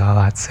guys will feel a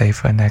lot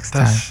safer next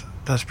time.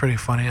 That's pretty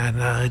funny,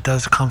 and it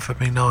does comfort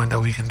me knowing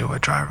that we can do a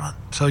dry run.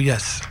 So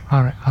yes.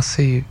 All right, I'll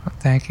see you.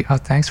 Thank you. Oh,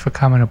 thanks for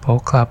coming to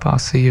Boat Club. I'll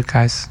see you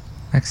guys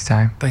next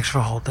time. Thanks for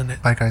holding it.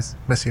 Bye, guys.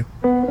 Miss you.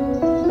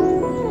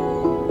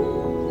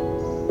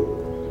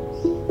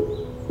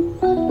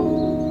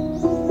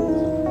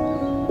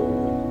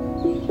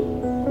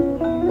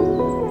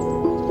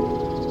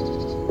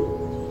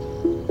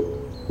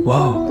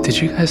 Whoa, did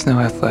you guys know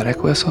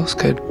athletic whistles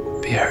could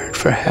be heard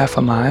for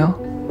 1/2 mile?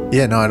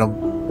 Yeah, no, I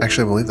don't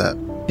actually believe that.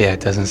 Yeah,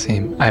 it doesn't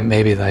seem...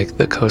 maybe like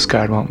the Coast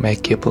Guard won't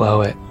make you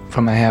blow it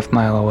from a 1/2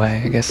 mile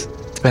away. I guess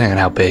depending on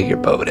how big your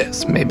boat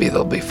is, maybe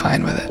they'll be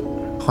fine with it.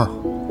 Huh.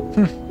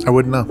 I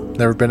wouldn't know.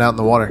 Never been out in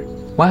the water.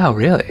 Wow,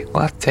 really?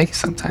 We'll have to take you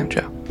sometime,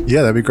 Joe.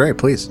 Yeah, that'd be great,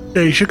 please.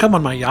 Yeah, you should come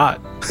on my yacht.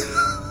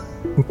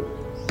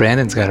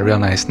 Brandon's got a real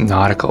nice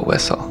nautical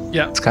whistle.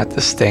 Yeah. It's got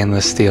the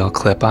stainless steel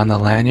clip on the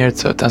lanyard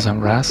so it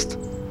doesn't rust.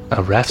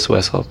 A ref's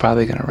whistle,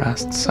 probably gonna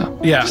rust, so...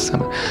 Yeah.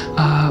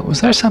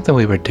 Was there something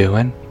we were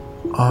doing?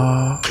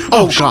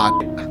 Oh, God.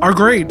 Our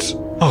grades.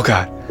 Oh,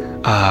 God.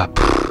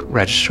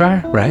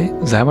 Registrar, right?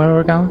 Is that where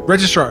we're going?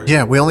 Registrar.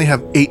 Yeah, we only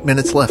have 8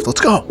 minutes left.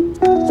 Let's go.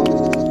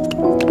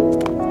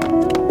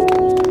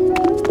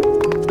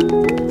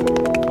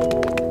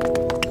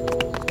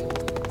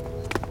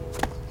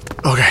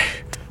 Okay.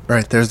 All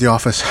right, there's the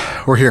office.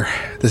 We're here.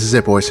 This is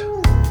it, boys.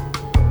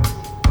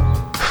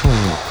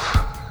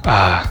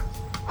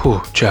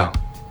 Joe,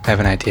 I have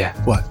an idea.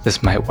 What?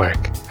 This might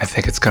work. I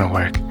think it's gonna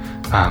work.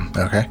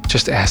 Okay.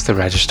 Just ask the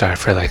registrar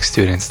for like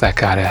students that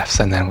got Fs,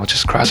 and then we'll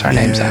just cross our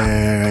names out.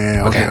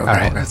 Yeah. Okay, all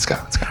right, let's go.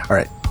 All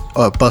right.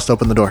 Bust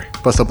open the door.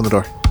 Welcome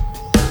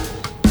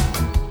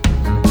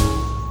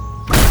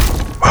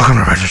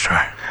to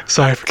Registrar.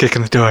 Sorry for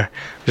kicking the door.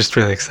 Just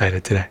really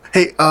excited today.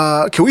 Hey,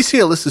 can we see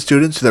a list of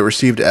students that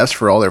received Fs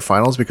for all their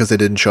finals because they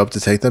didn't show up to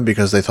take them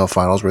because they thought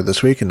finals were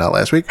this week and not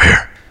last week?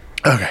 Here.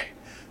 Okay.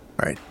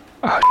 All right.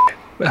 Oh,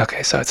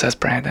 okay, so it says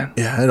Brandon.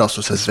 Yeah, it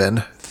also says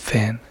Vin.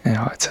 Finn.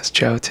 It says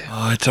Joe, too.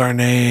 Oh, it's our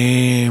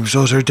names.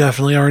 Those are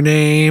definitely our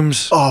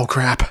names. Oh,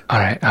 crap. All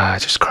right,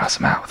 just cross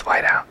them out with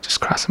whiteout. Just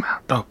cross them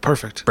out. Oh,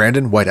 perfect.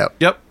 Brandon, whiteout.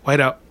 Yep, white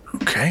out.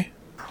 Okay.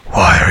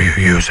 Why are you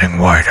using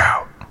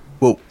whiteout?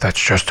 Whoa. That's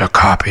just a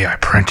copy I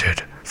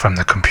printed from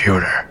the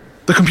computer.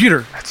 The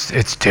computer.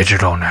 It's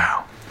digital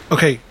now.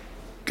 Okay,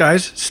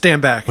 guys,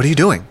 stand back. What are you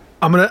doing?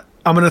 I'm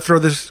gonna throw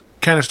this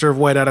canister of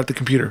white out at the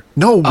computer.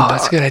 No. Oh,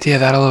 that's a good idea.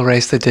 That'll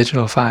erase the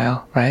digital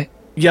file, right?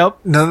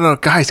 Yep. No.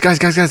 Guys.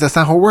 That's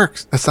not how it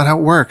works. That's not how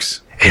it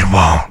works. It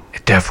won't.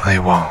 It definitely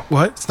won't.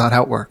 What? It's not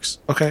how it works.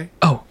 Okay.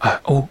 Oh.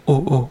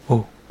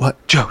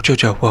 What? Joe.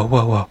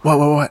 Whoa.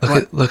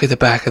 What? Look at the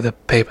back of the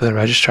paper the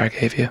registrar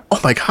gave you.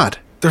 Oh, my God.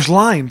 There's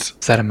lines.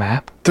 Is that a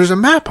map? There's a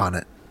map on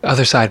it.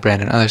 Other side,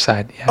 Brandon. Other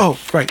side. Yeah. Oh,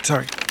 right.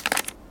 Sorry.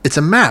 It's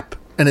a map,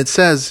 and it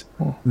says,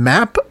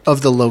 map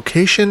of the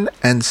location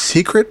and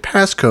secret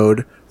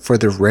passcode for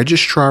the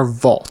registrar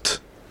vault.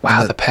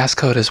 Wow, the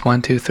passcode is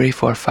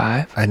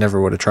 12345. I never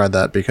would have tried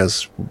that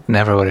because,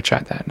 Never would have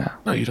tried that. No.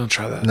 No, you don't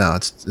try that. no,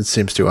 it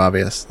seems too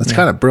obvious. That's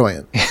kind of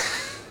brilliant.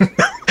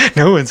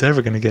 No one's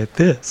ever gonna get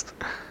this.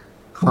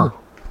 Huh.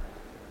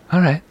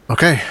 All right.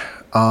 Okay.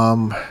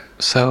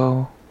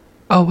 So,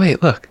 oh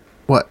wait, look.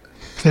 What?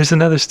 There's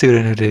another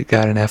student who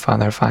got an F on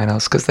their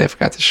finals because they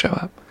forgot to show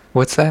up.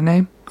 What's that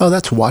name? Oh,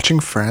 that's watching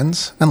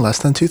Friends and less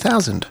than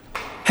 2,000.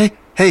 Hey,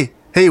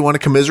 you want to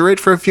commiserate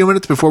for a few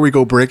minutes before we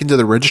go break into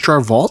the registrar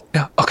vault?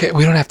 No. Okay,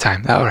 we don't have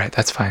time. All right,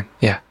 that's fine.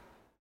 Yeah.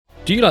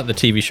 Do you like the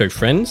TV show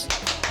Friends?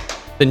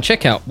 Then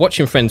check out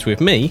Watching Friends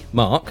with me,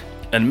 Mark,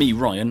 and me,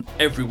 Ryan,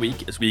 every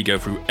week as we go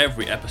through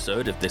every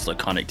episode of this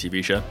iconic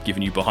TV show,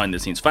 giving you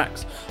behind-the-scenes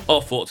facts,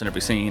 our thoughts on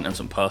every scene, and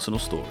some personal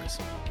stories.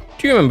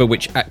 Do you remember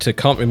which actor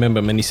can't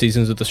remember many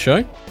seasons of the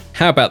show?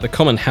 How about the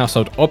common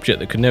household object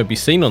that could never be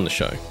seen on the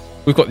show?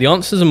 We've got the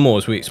answers and more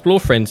as we explore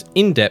Friends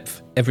in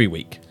depth every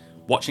week.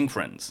 Watching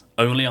Friends,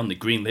 only on the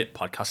Greenlit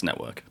Podcast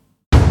Network.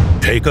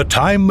 Take a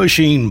time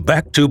machine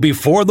back to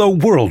before the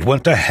world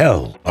went to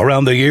hell,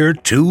 around the year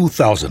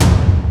 2000. The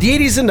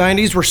 80s and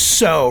 90s were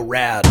so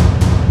rad.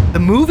 The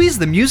movies,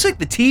 the music,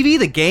 the TV,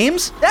 the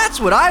games, that's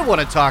what I want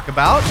to talk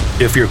about.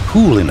 If you're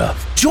cool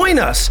enough, Join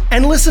us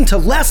and listen to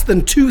Less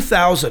Than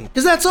 2000,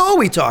 because that's all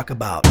we talk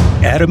about.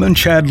 Adam and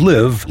Chad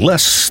live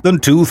less than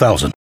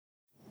 2000.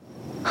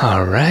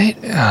 All right.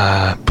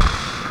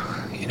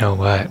 You know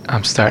what?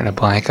 I'm starting to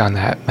blank on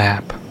that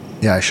map.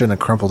 Yeah, I shouldn't have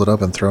crumpled it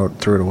up and threw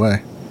it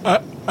away.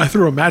 I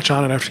threw a match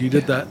on it after you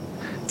did that.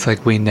 It's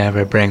like we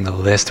never bring the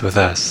list with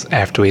us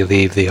after we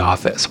leave the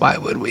office. Why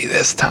would we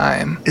this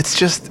time? It's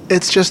just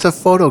a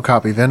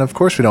photocopy, Vin. Of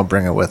course we don't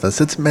bring it with us.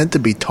 It's meant to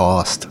be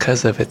tossed.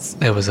 Because if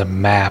it was a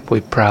map,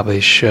 we probably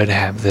should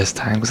have this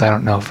time. Because I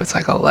don't know if it's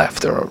like a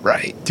left or a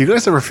right. Do you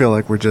guys ever feel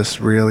like we're just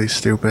really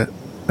stupid?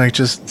 Like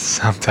just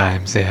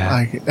Sometimes, yeah.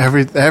 like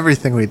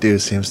everything we do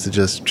seems to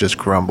just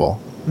crumble.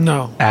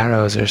 No.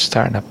 Arrows are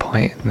starting to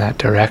point in that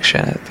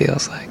direction, it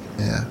feels like.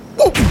 Yeah.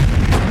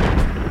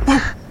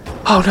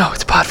 Oh no,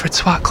 it's Podford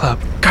SWAT Club.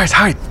 Guys,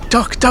 hide!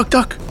 Duck!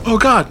 Oh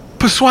God,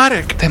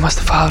 Paswatic. They must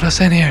have followed us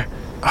in here.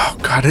 Oh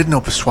God, I didn't know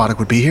Paswatic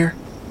would be here.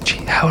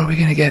 Gee, how are we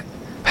gonna get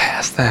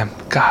past them?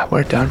 God,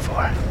 we're done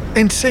for.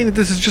 Insane that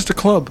this is just a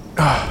club.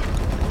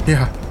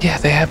 Yeah. Yeah,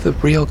 they have the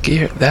real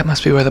gear. That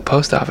must be where the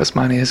post office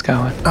money is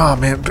going. Oh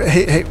man,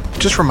 hey,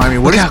 just remind me.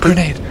 What Look is out,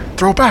 grenade.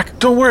 Throw it back.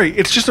 Don't worry,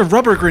 it's just a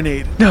rubber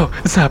grenade. No,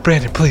 it's not.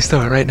 Brandon, please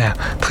throw it right now.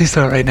 Please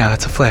throw it right now.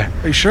 That's a flare.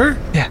 Are you sure?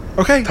 Yeah.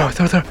 Okay. Throw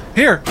it.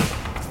 Here.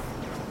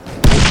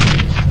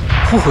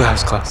 Ooh, that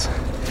was close.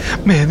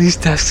 Man, these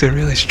desks are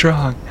really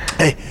strong.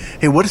 Hey,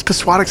 what does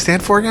Paswatic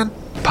stand for again?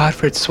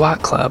 Podford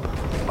SWAT Club.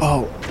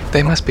 Oh,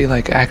 They must be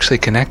like actually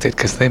connected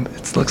because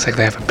it looks like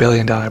they have $1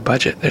 billion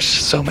budget. There's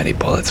so many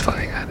bullets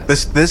flying at it.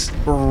 this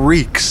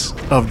reeks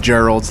of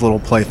Gerald's little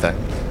plaything.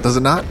 Does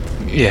it not?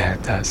 Yeah,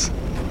 it does.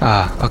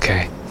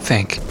 Okay.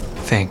 Think.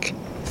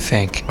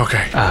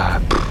 Okay.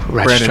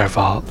 Registrar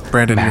vault.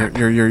 Brandon, map.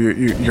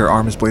 your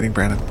arm is bleeding,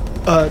 Brandon.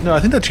 No,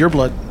 I think that's your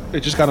blood. It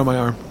just got on my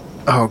arm.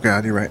 Oh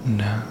God, you're right.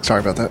 No. Sorry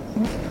about that.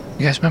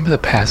 You guys remember the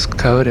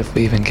passcode if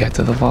we even get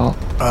to the vault?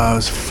 It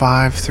was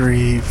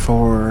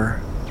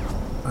 534.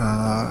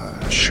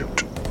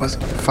 Shoot. Was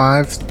it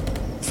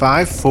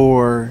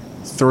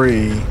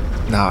 543?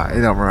 No, I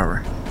don't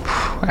remember.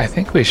 I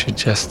think we should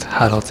just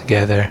huddle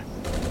together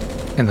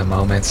in the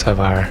moments of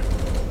our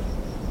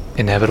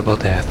inevitable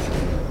death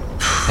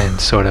and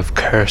sort of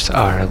curse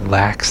our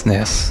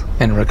laxness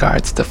in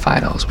regards to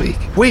finals week.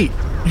 Wait,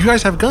 you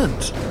guys have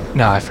guns.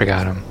 No, I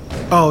forgot them.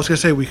 Oh, I was gonna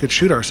say we could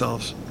shoot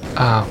ourselves.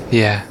 Oh,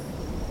 yeah.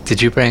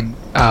 Did you bring...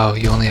 Oh,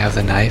 you only have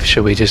the knife?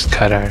 Should we just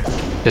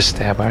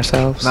stab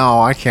ourselves?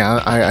 No, I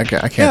can't. I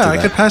can't do that. I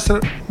could pass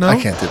it. No,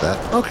 I can't do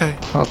that. Okay.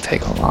 It'll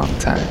take a long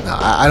time. No,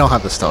 I don't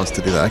have the stones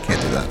to do that. I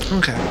can't do that.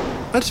 Okay,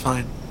 that's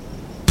fine.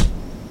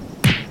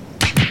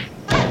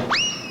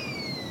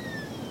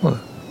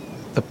 Well,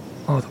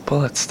 Oh, the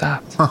bullet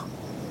stopped. Huh. All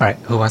right,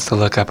 who wants to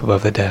look up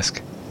above the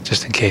desk?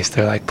 Just in case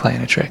they're like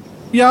playing a trick.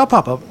 Yeah, I'll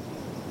pop up.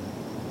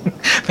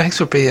 Thanks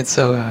for being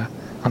so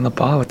on the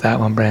ball with that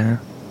one, Brandon.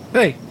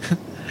 Hey,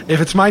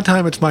 if it's my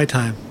time, it's my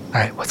time. All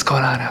right, what's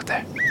going on out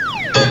there?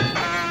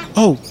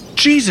 Oh,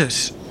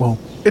 Jesus. Whoa.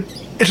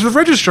 It's the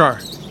registrar.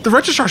 The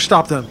registrar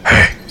stopped them.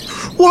 Hey,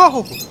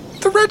 Whoa!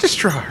 The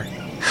registrar!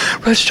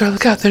 Registrar,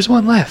 look out, there's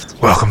one left.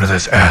 welcome to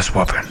this ass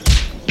whooping.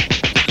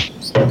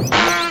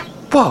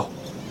 Whoa,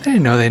 I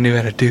didn't know they knew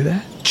how to do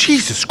that.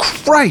 Jesus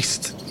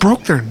Christ!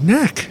 Broke their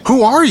neck.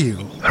 Who are you?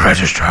 The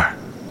registrar.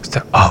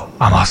 Oh,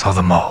 I'm also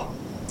the mole.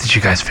 Did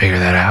you guys figure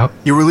that out?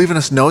 You were leaving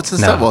us notes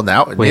and No, stuff? Well,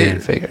 now we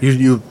didn't figure.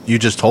 You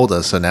just told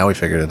us, so now we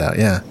figured it out,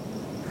 yeah.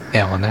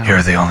 Yeah, well now.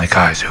 You're the only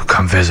guys who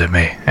come visit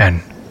me,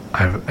 and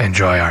I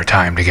enjoy our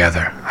time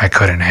together. I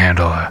couldn't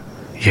handle a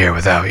year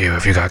without you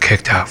if you got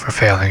kicked out for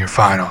failing your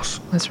finals.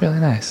 That's really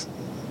nice.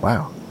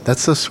 Wow.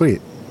 That's so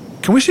sweet.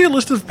 Can we see a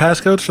list of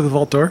passcodes for the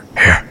vault door?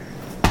 Here.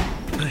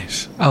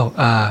 Nice.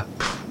 Oh,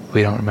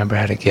 we don't remember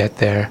how to get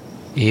there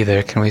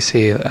either. Can we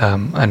see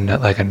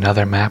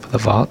another map of the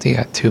vault? You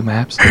got 2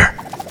 maps? Here.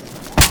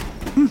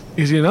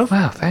 Easy enough.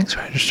 Wow, thanks,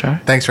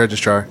 Registrar. Thanks,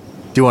 registrar.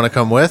 Do you want to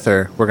come with,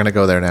 or we're going to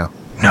go there now?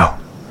 No,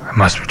 I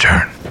must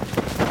return.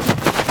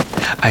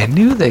 I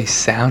knew they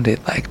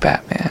sounded like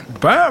Batman.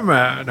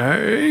 Batman,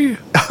 hey?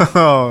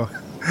 Oh.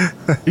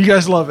 You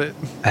guys love it.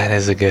 That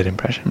is a good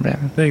impression,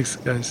 Brandon. Thanks,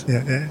 guys.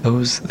 Yeah.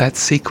 That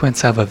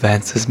sequence of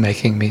events is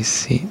making me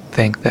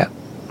think that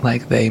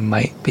like they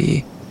might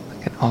be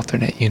like an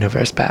alternate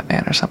universe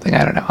Batman or something.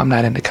 I don't know. I'm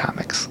not into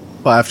comics.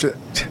 Well,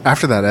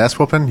 after that ass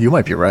whooping, you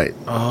might be right.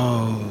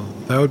 Oh,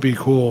 that would be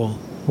cool.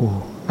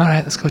 Ooh. All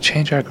right, let's go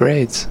change our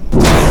grades.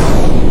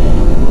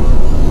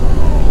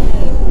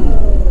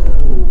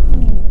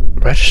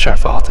 Registrar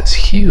vault is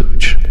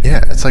huge.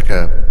 Yeah, it's like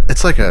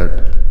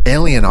a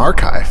alien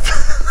archive.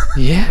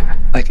 Yeah,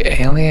 like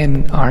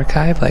alien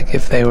archive. Like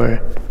if they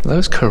were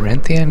those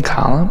Corinthian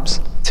columns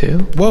too.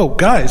 Whoa,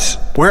 guys.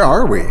 Where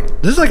are we?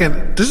 This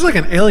is like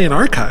an alien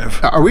archive.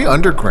 Are we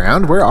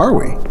underground? Where are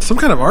we? Some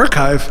kind of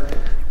archive.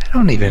 I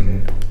don't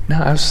even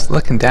know. I was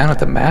looking down at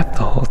the map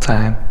the whole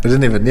time. I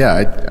didn't even.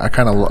 Yeah, I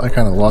kind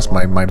of lost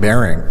my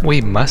bearing. We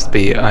must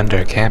be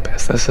under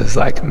campus. This is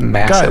like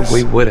massive. Guys.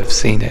 We would have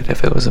seen it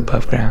if it was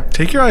above ground.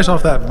 Take your eyes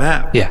off that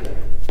map. Yeah.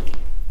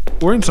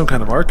 We're in some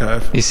kind of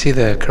archive. You see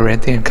the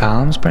Corinthian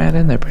columns,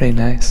 Brandon? They're pretty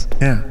nice.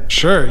 Yeah.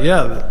 Sure,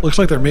 yeah. Looks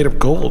like they're made of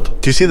gold.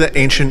 Do you see the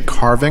ancient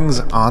carvings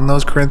on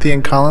those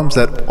Corinthian columns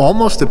that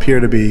almost appear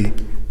to be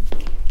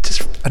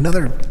just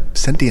another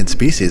sentient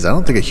species? I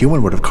don't think a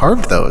human would have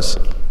carved those.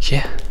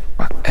 Yeah.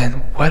 And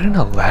what an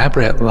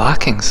elaborate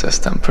locking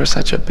system for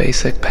such a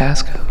basic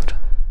passcode.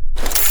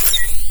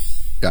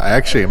 Yeah, I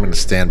actually am going to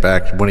stand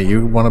back. One of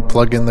you want to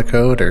plug in the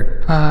code,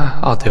 or?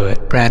 I'll do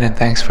it. Brandon,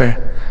 thanks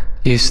for...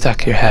 You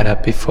stuck your head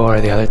up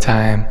before the other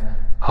time.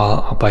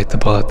 I'll bite the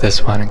bullet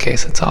this one in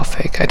case it's all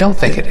fake. I don't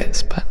think it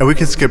is, but... And we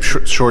can skip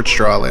short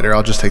straw later.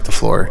 I'll just take the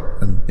floor,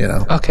 and,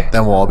 Okay.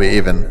 Then we'll all be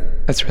even.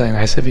 That's really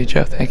nice of you,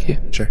 Joe. Thank you.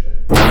 Sure.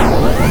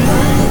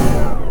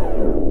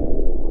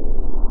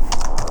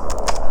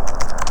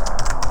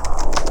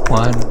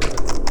 1,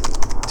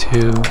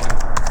 2,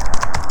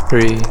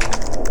 3,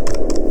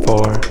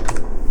 4.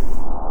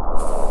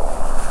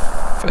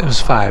 It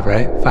was 5,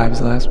 right? 5 is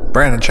the last one.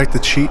 Brandon, check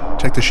the sheet.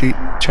 Check the sheet.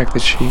 Check the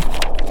sheet.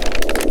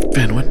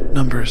 Ben, what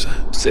number is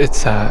that?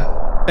 It's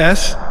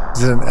S?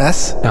 Is it an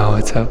S? no,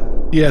 it's a...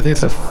 Yeah, I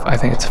think it's I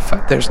think it's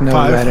a... There's no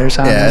 5. letters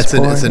on Yeah, this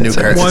board. it's a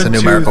One,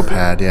 numerical 2, 3.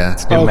 pad. Yeah.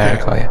 It's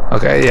numerical, yeah.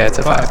 Okay, yeah, it's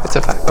a 5. It's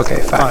a 5. Okay,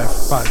 5.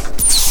 5.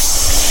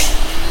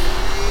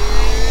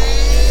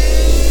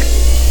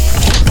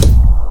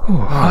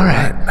 Ooh, all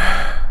right.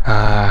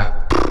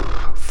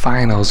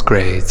 Finals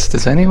grades.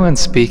 Does anyone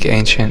speak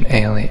Ancient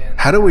Alien?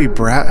 How do we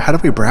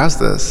browse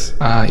this?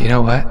 You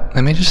know what?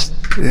 Let me just...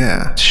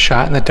 Yeah.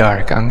 Shot in the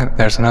dark.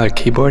 There's another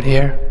keyboard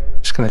here.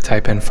 Just gonna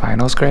type in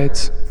finals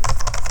grades.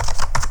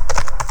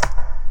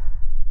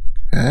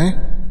 Okay.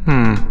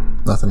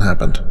 Nothing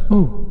happened.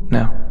 Ooh,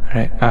 no. All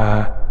right.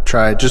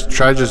 Try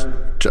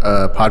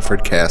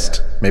Podfordcast.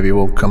 Maybe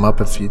we'll come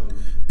up if you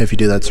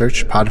do that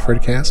search.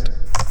 Podfordcast.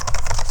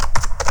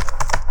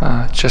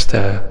 Just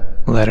a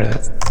letter.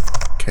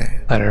 Okay.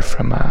 Letter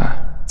from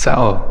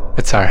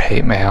it's our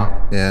hate mail.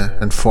 Yeah,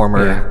 and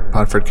former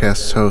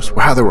Podfordcast host.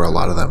 Wow, there were a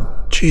lot of them.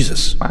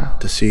 Jesus. Wow.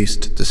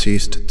 Deceased.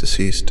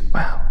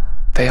 Wow.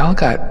 They all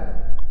got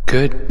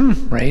good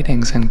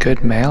ratings and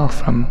good mail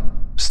from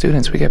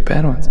students we get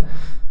bad ones.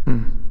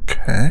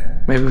 Okay.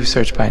 Maybe we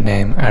search by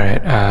name. All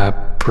right.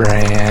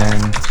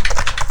 Brandon.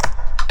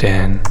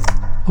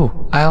 Ooh,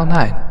 aisle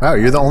 9. Wow,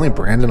 you're the only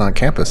Brandon on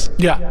campus.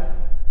 Yeah.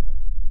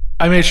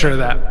 I made sure of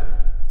that.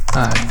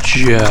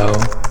 Joe,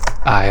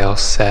 aisle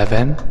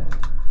 7.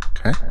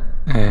 Okay.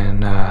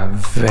 And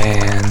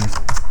Vincent,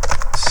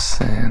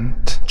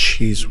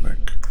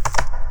 Cheesewick.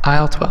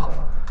 aisle 12.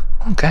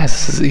 Oh, guys,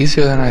 this is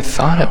easier than I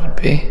thought it would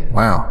be.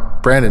 Wow.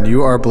 Brandon,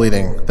 you are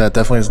bleeding. That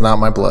definitely is not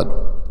my blood.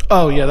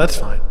 Oh, yeah, that's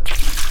fine.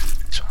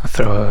 Just want to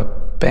throw a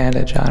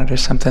bandage on it or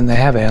something. They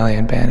have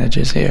alien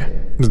bandages here.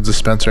 The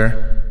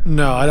dispenser.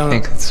 No, I I don't.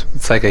 think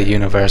it's like a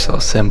universal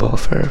symbol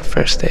for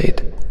first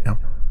aid. Yeah.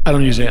 I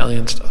don't use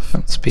alien stuff.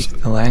 Don't speak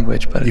the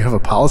language, but You have a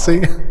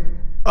policy?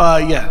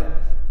 Yeah.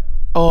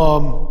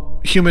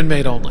 Human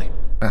made only.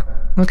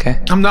 okay.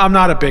 I'm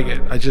not a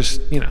bigot. I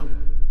just,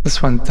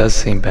 This one does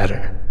seem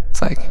better.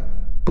 It's like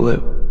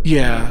blue.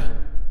 Yeah.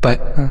 But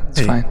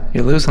it's fine.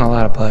 You're losing a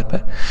lot of blood,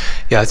 but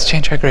yeah, let's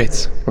change our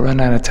grades. We're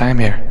running out of time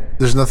here.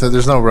 There's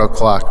no real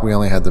clock. We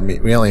only had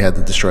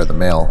to destroy the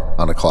mail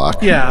on a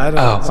clock. Yeah. I don't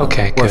Oh,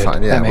 okay, we're good.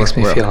 fine. Yeah, that makes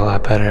me we're feel okay. a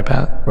lot better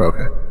about. We're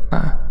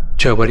okay.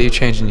 Joe, what are you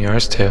changing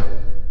yours to?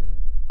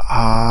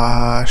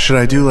 Should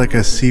I do like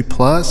a C+?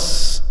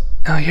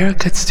 No, you're a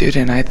good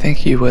student. I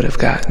think you would have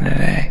gotten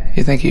an A.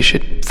 You think you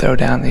should throw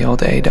down the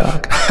old A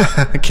dog?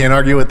 I can't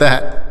argue with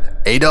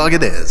that. A dog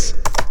it is.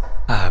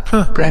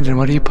 Brandon,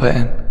 what are you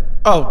putting?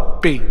 Oh,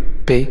 B.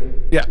 B?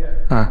 Yeah.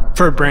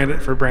 For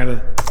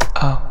Brandon.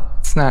 Oh,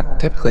 it's not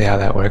typically how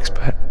that works,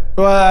 but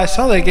Well, I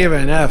saw they gave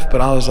it an F,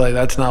 but I was like,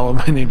 that's not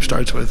what my name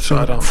starts with, so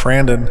I don't.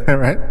 Frandon,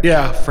 right?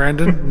 Yeah,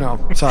 Frandon?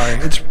 No, sorry.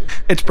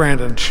 It's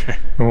Brandon.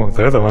 well,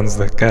 they're the ones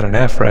that got an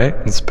F, right?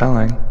 In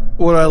spelling.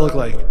 What do I look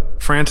like?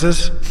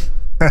 Francis?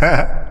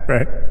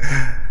 Right.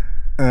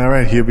 All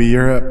right, Hubie,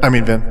 you're up. I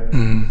mean, Vin.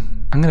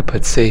 I'm gonna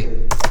put C,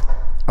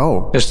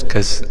 Oh, just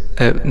because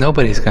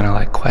nobody's gonna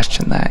like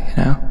question that,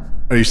 you know?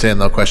 are you saying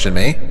they'll question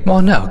me?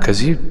 Well, no,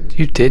 because you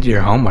did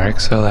your homework,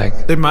 so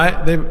like They might.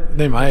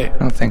 I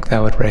don't think that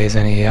would raise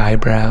any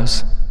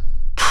eyebrows.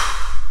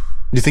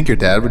 You think your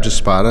dad would just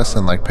spot us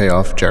and like pay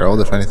off Gerald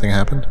if anything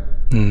happened?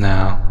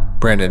 No.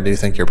 Brandon, do you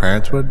think your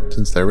parents would,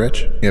 since they're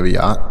rich? You have a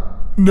yacht?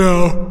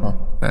 No.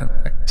 Oh, yeah.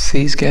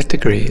 C's get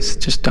degrees.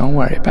 Just don't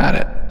worry about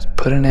it. Just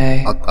put an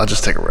A. I'll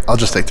just take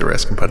the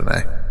risk and put an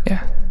A.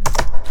 Yeah.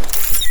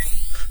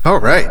 All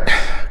right.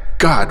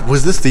 God,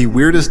 was this the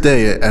weirdest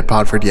day at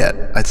Podford yet?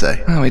 I'd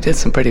say. Well, we did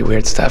some pretty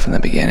weird stuff in the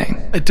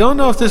beginning. I don't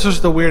know if this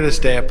was the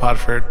weirdest day at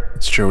Podford.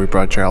 It's true. We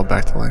brought Gerald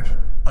back to life.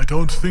 I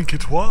don't think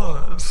it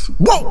was.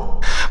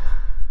 Whoa!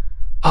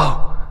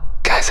 Oh,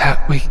 guys,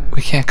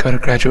 we can't go to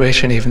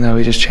graduation even though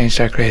we just changed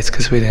our grades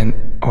because we didn't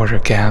order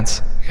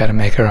gowns. We got to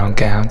make our own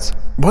gowns.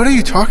 What are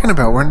you talking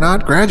about? We're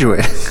not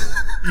graduating.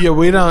 Yeah,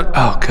 we don't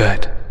Oh,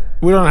 good.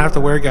 have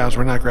to wear gowns.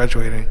 We're not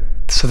graduating.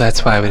 So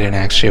that's why we didn't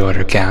actually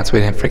order gowns. We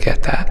didn't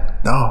forget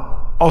that.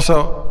 No.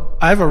 Also,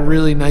 I have a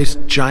really nice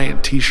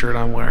giant t-shirt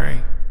I'm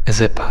wearing. Is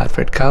it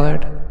Podford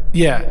colored?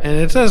 Yeah, and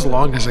it's as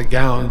long as a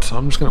gown, so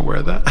I'm just going to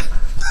wear that.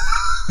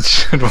 It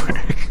should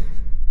work.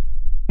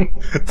 You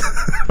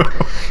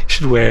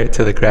should wear it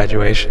to the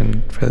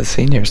graduation for the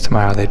seniors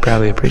tomorrow. They'd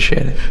probably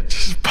appreciate it.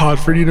 Just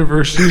Podford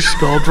University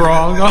spelled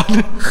wrong on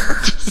it.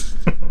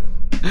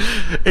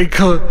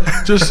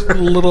 Just a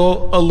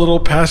little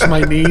past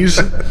my knees.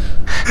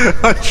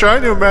 I'm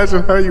trying to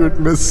imagine how you would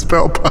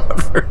misspell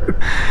Podford.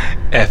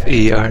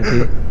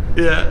 F-E-R-D.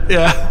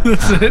 Yeah,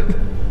 that's it.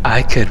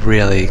 I could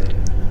really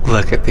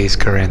look at these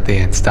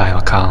Corinthian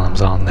style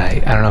columns all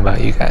night. I don't know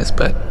about you guys,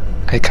 but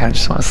I kind of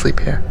just want to sleep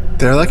here.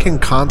 They're like in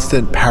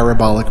constant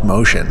parabolic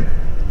motion,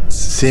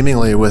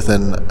 seemingly with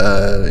an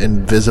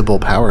invisible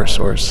power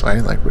source,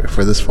 right? Like if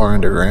we're this far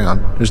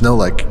underground, there's no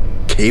like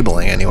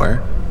cabling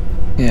anywhere.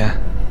 Yeah.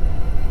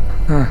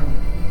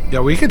 Yeah,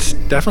 we could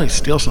definitely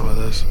steal some of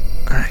this.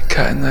 All right,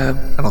 cutting I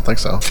don't think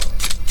so.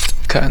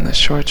 the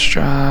short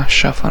straw,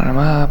 shuffling them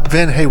up,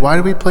 Vin, hey, why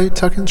do we play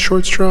Tucking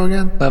Short Straw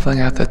again? leveling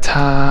out the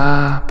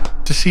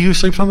top, To see who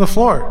sleeps on the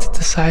floor.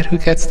 decide who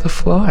gets the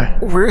floor.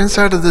 We're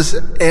inside of this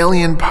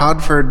alien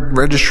Podford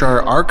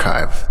Registrar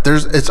archive.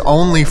 It's its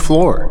only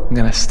floor. I'm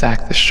gonna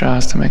stack the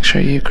straws to make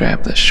sure you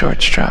grab the short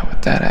straw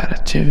with that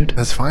attitude.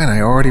 That's fine.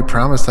 I already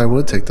promised I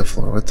would take the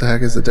floor. What the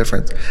heck is the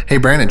difference? Hey,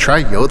 Brandon, try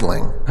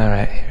yodeling. All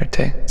right, here,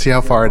 take. See how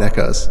far it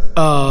echoes.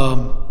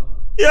 Oh,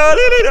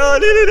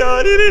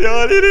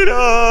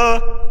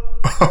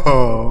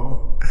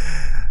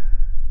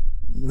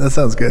 that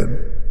sounds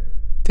good.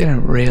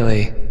 Didn't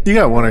really. You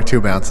got one or two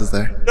bounces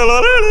there.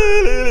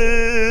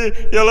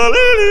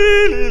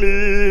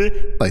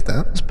 Like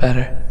that. It's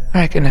better.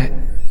 All right, good night.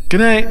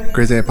 Good night.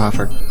 Great day at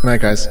Podford. Good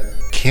night, guys.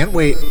 Can't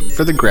wait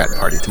for the grad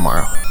party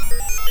tomorrow.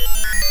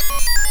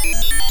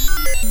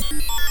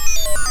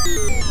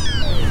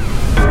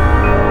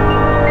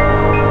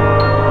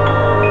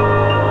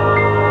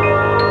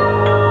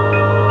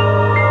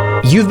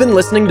 You've been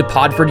listening to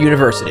Podford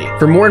University.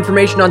 For more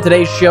information on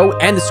today's show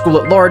and the school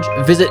at large,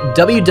 visit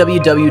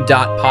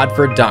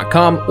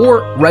www.podford.com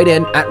or write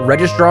in at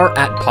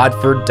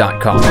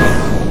registrar@podford.com.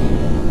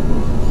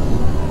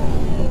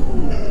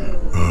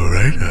 All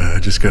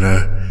right, just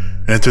gonna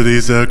enter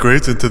these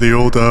grades into the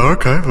old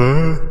archive.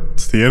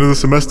 It's the end of the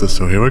semester,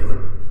 so here we go.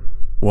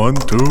 1,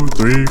 2,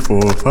 3,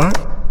 4, 5.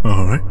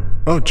 All right.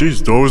 Oh,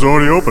 geez, door was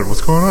already open. What's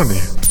going on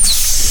here?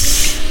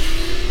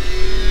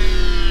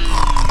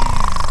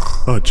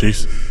 Oh,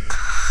 jeez.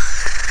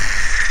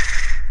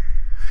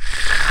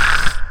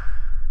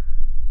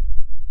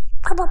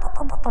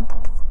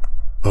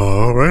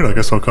 All right, I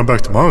guess I'll come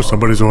back tomorrow.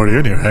 Somebody's already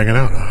in here hanging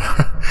out.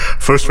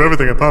 First for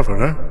everything at Podford,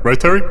 huh? Right,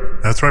 Terry?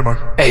 That's right,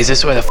 Mark. Hey, is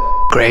this where the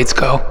grades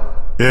go?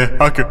 Yeah,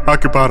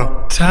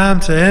 occupado. Time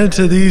to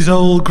enter these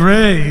old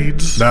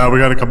grades. Nah, we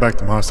gotta come back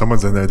tomorrow.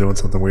 Someone's in there doing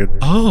something weird.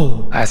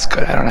 Oh. That's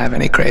good. I don't have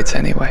any grades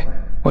anyway.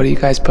 What are you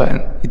guys putting?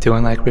 You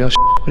doing like real shit?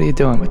 What are you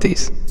doing with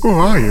these? Who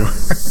are you?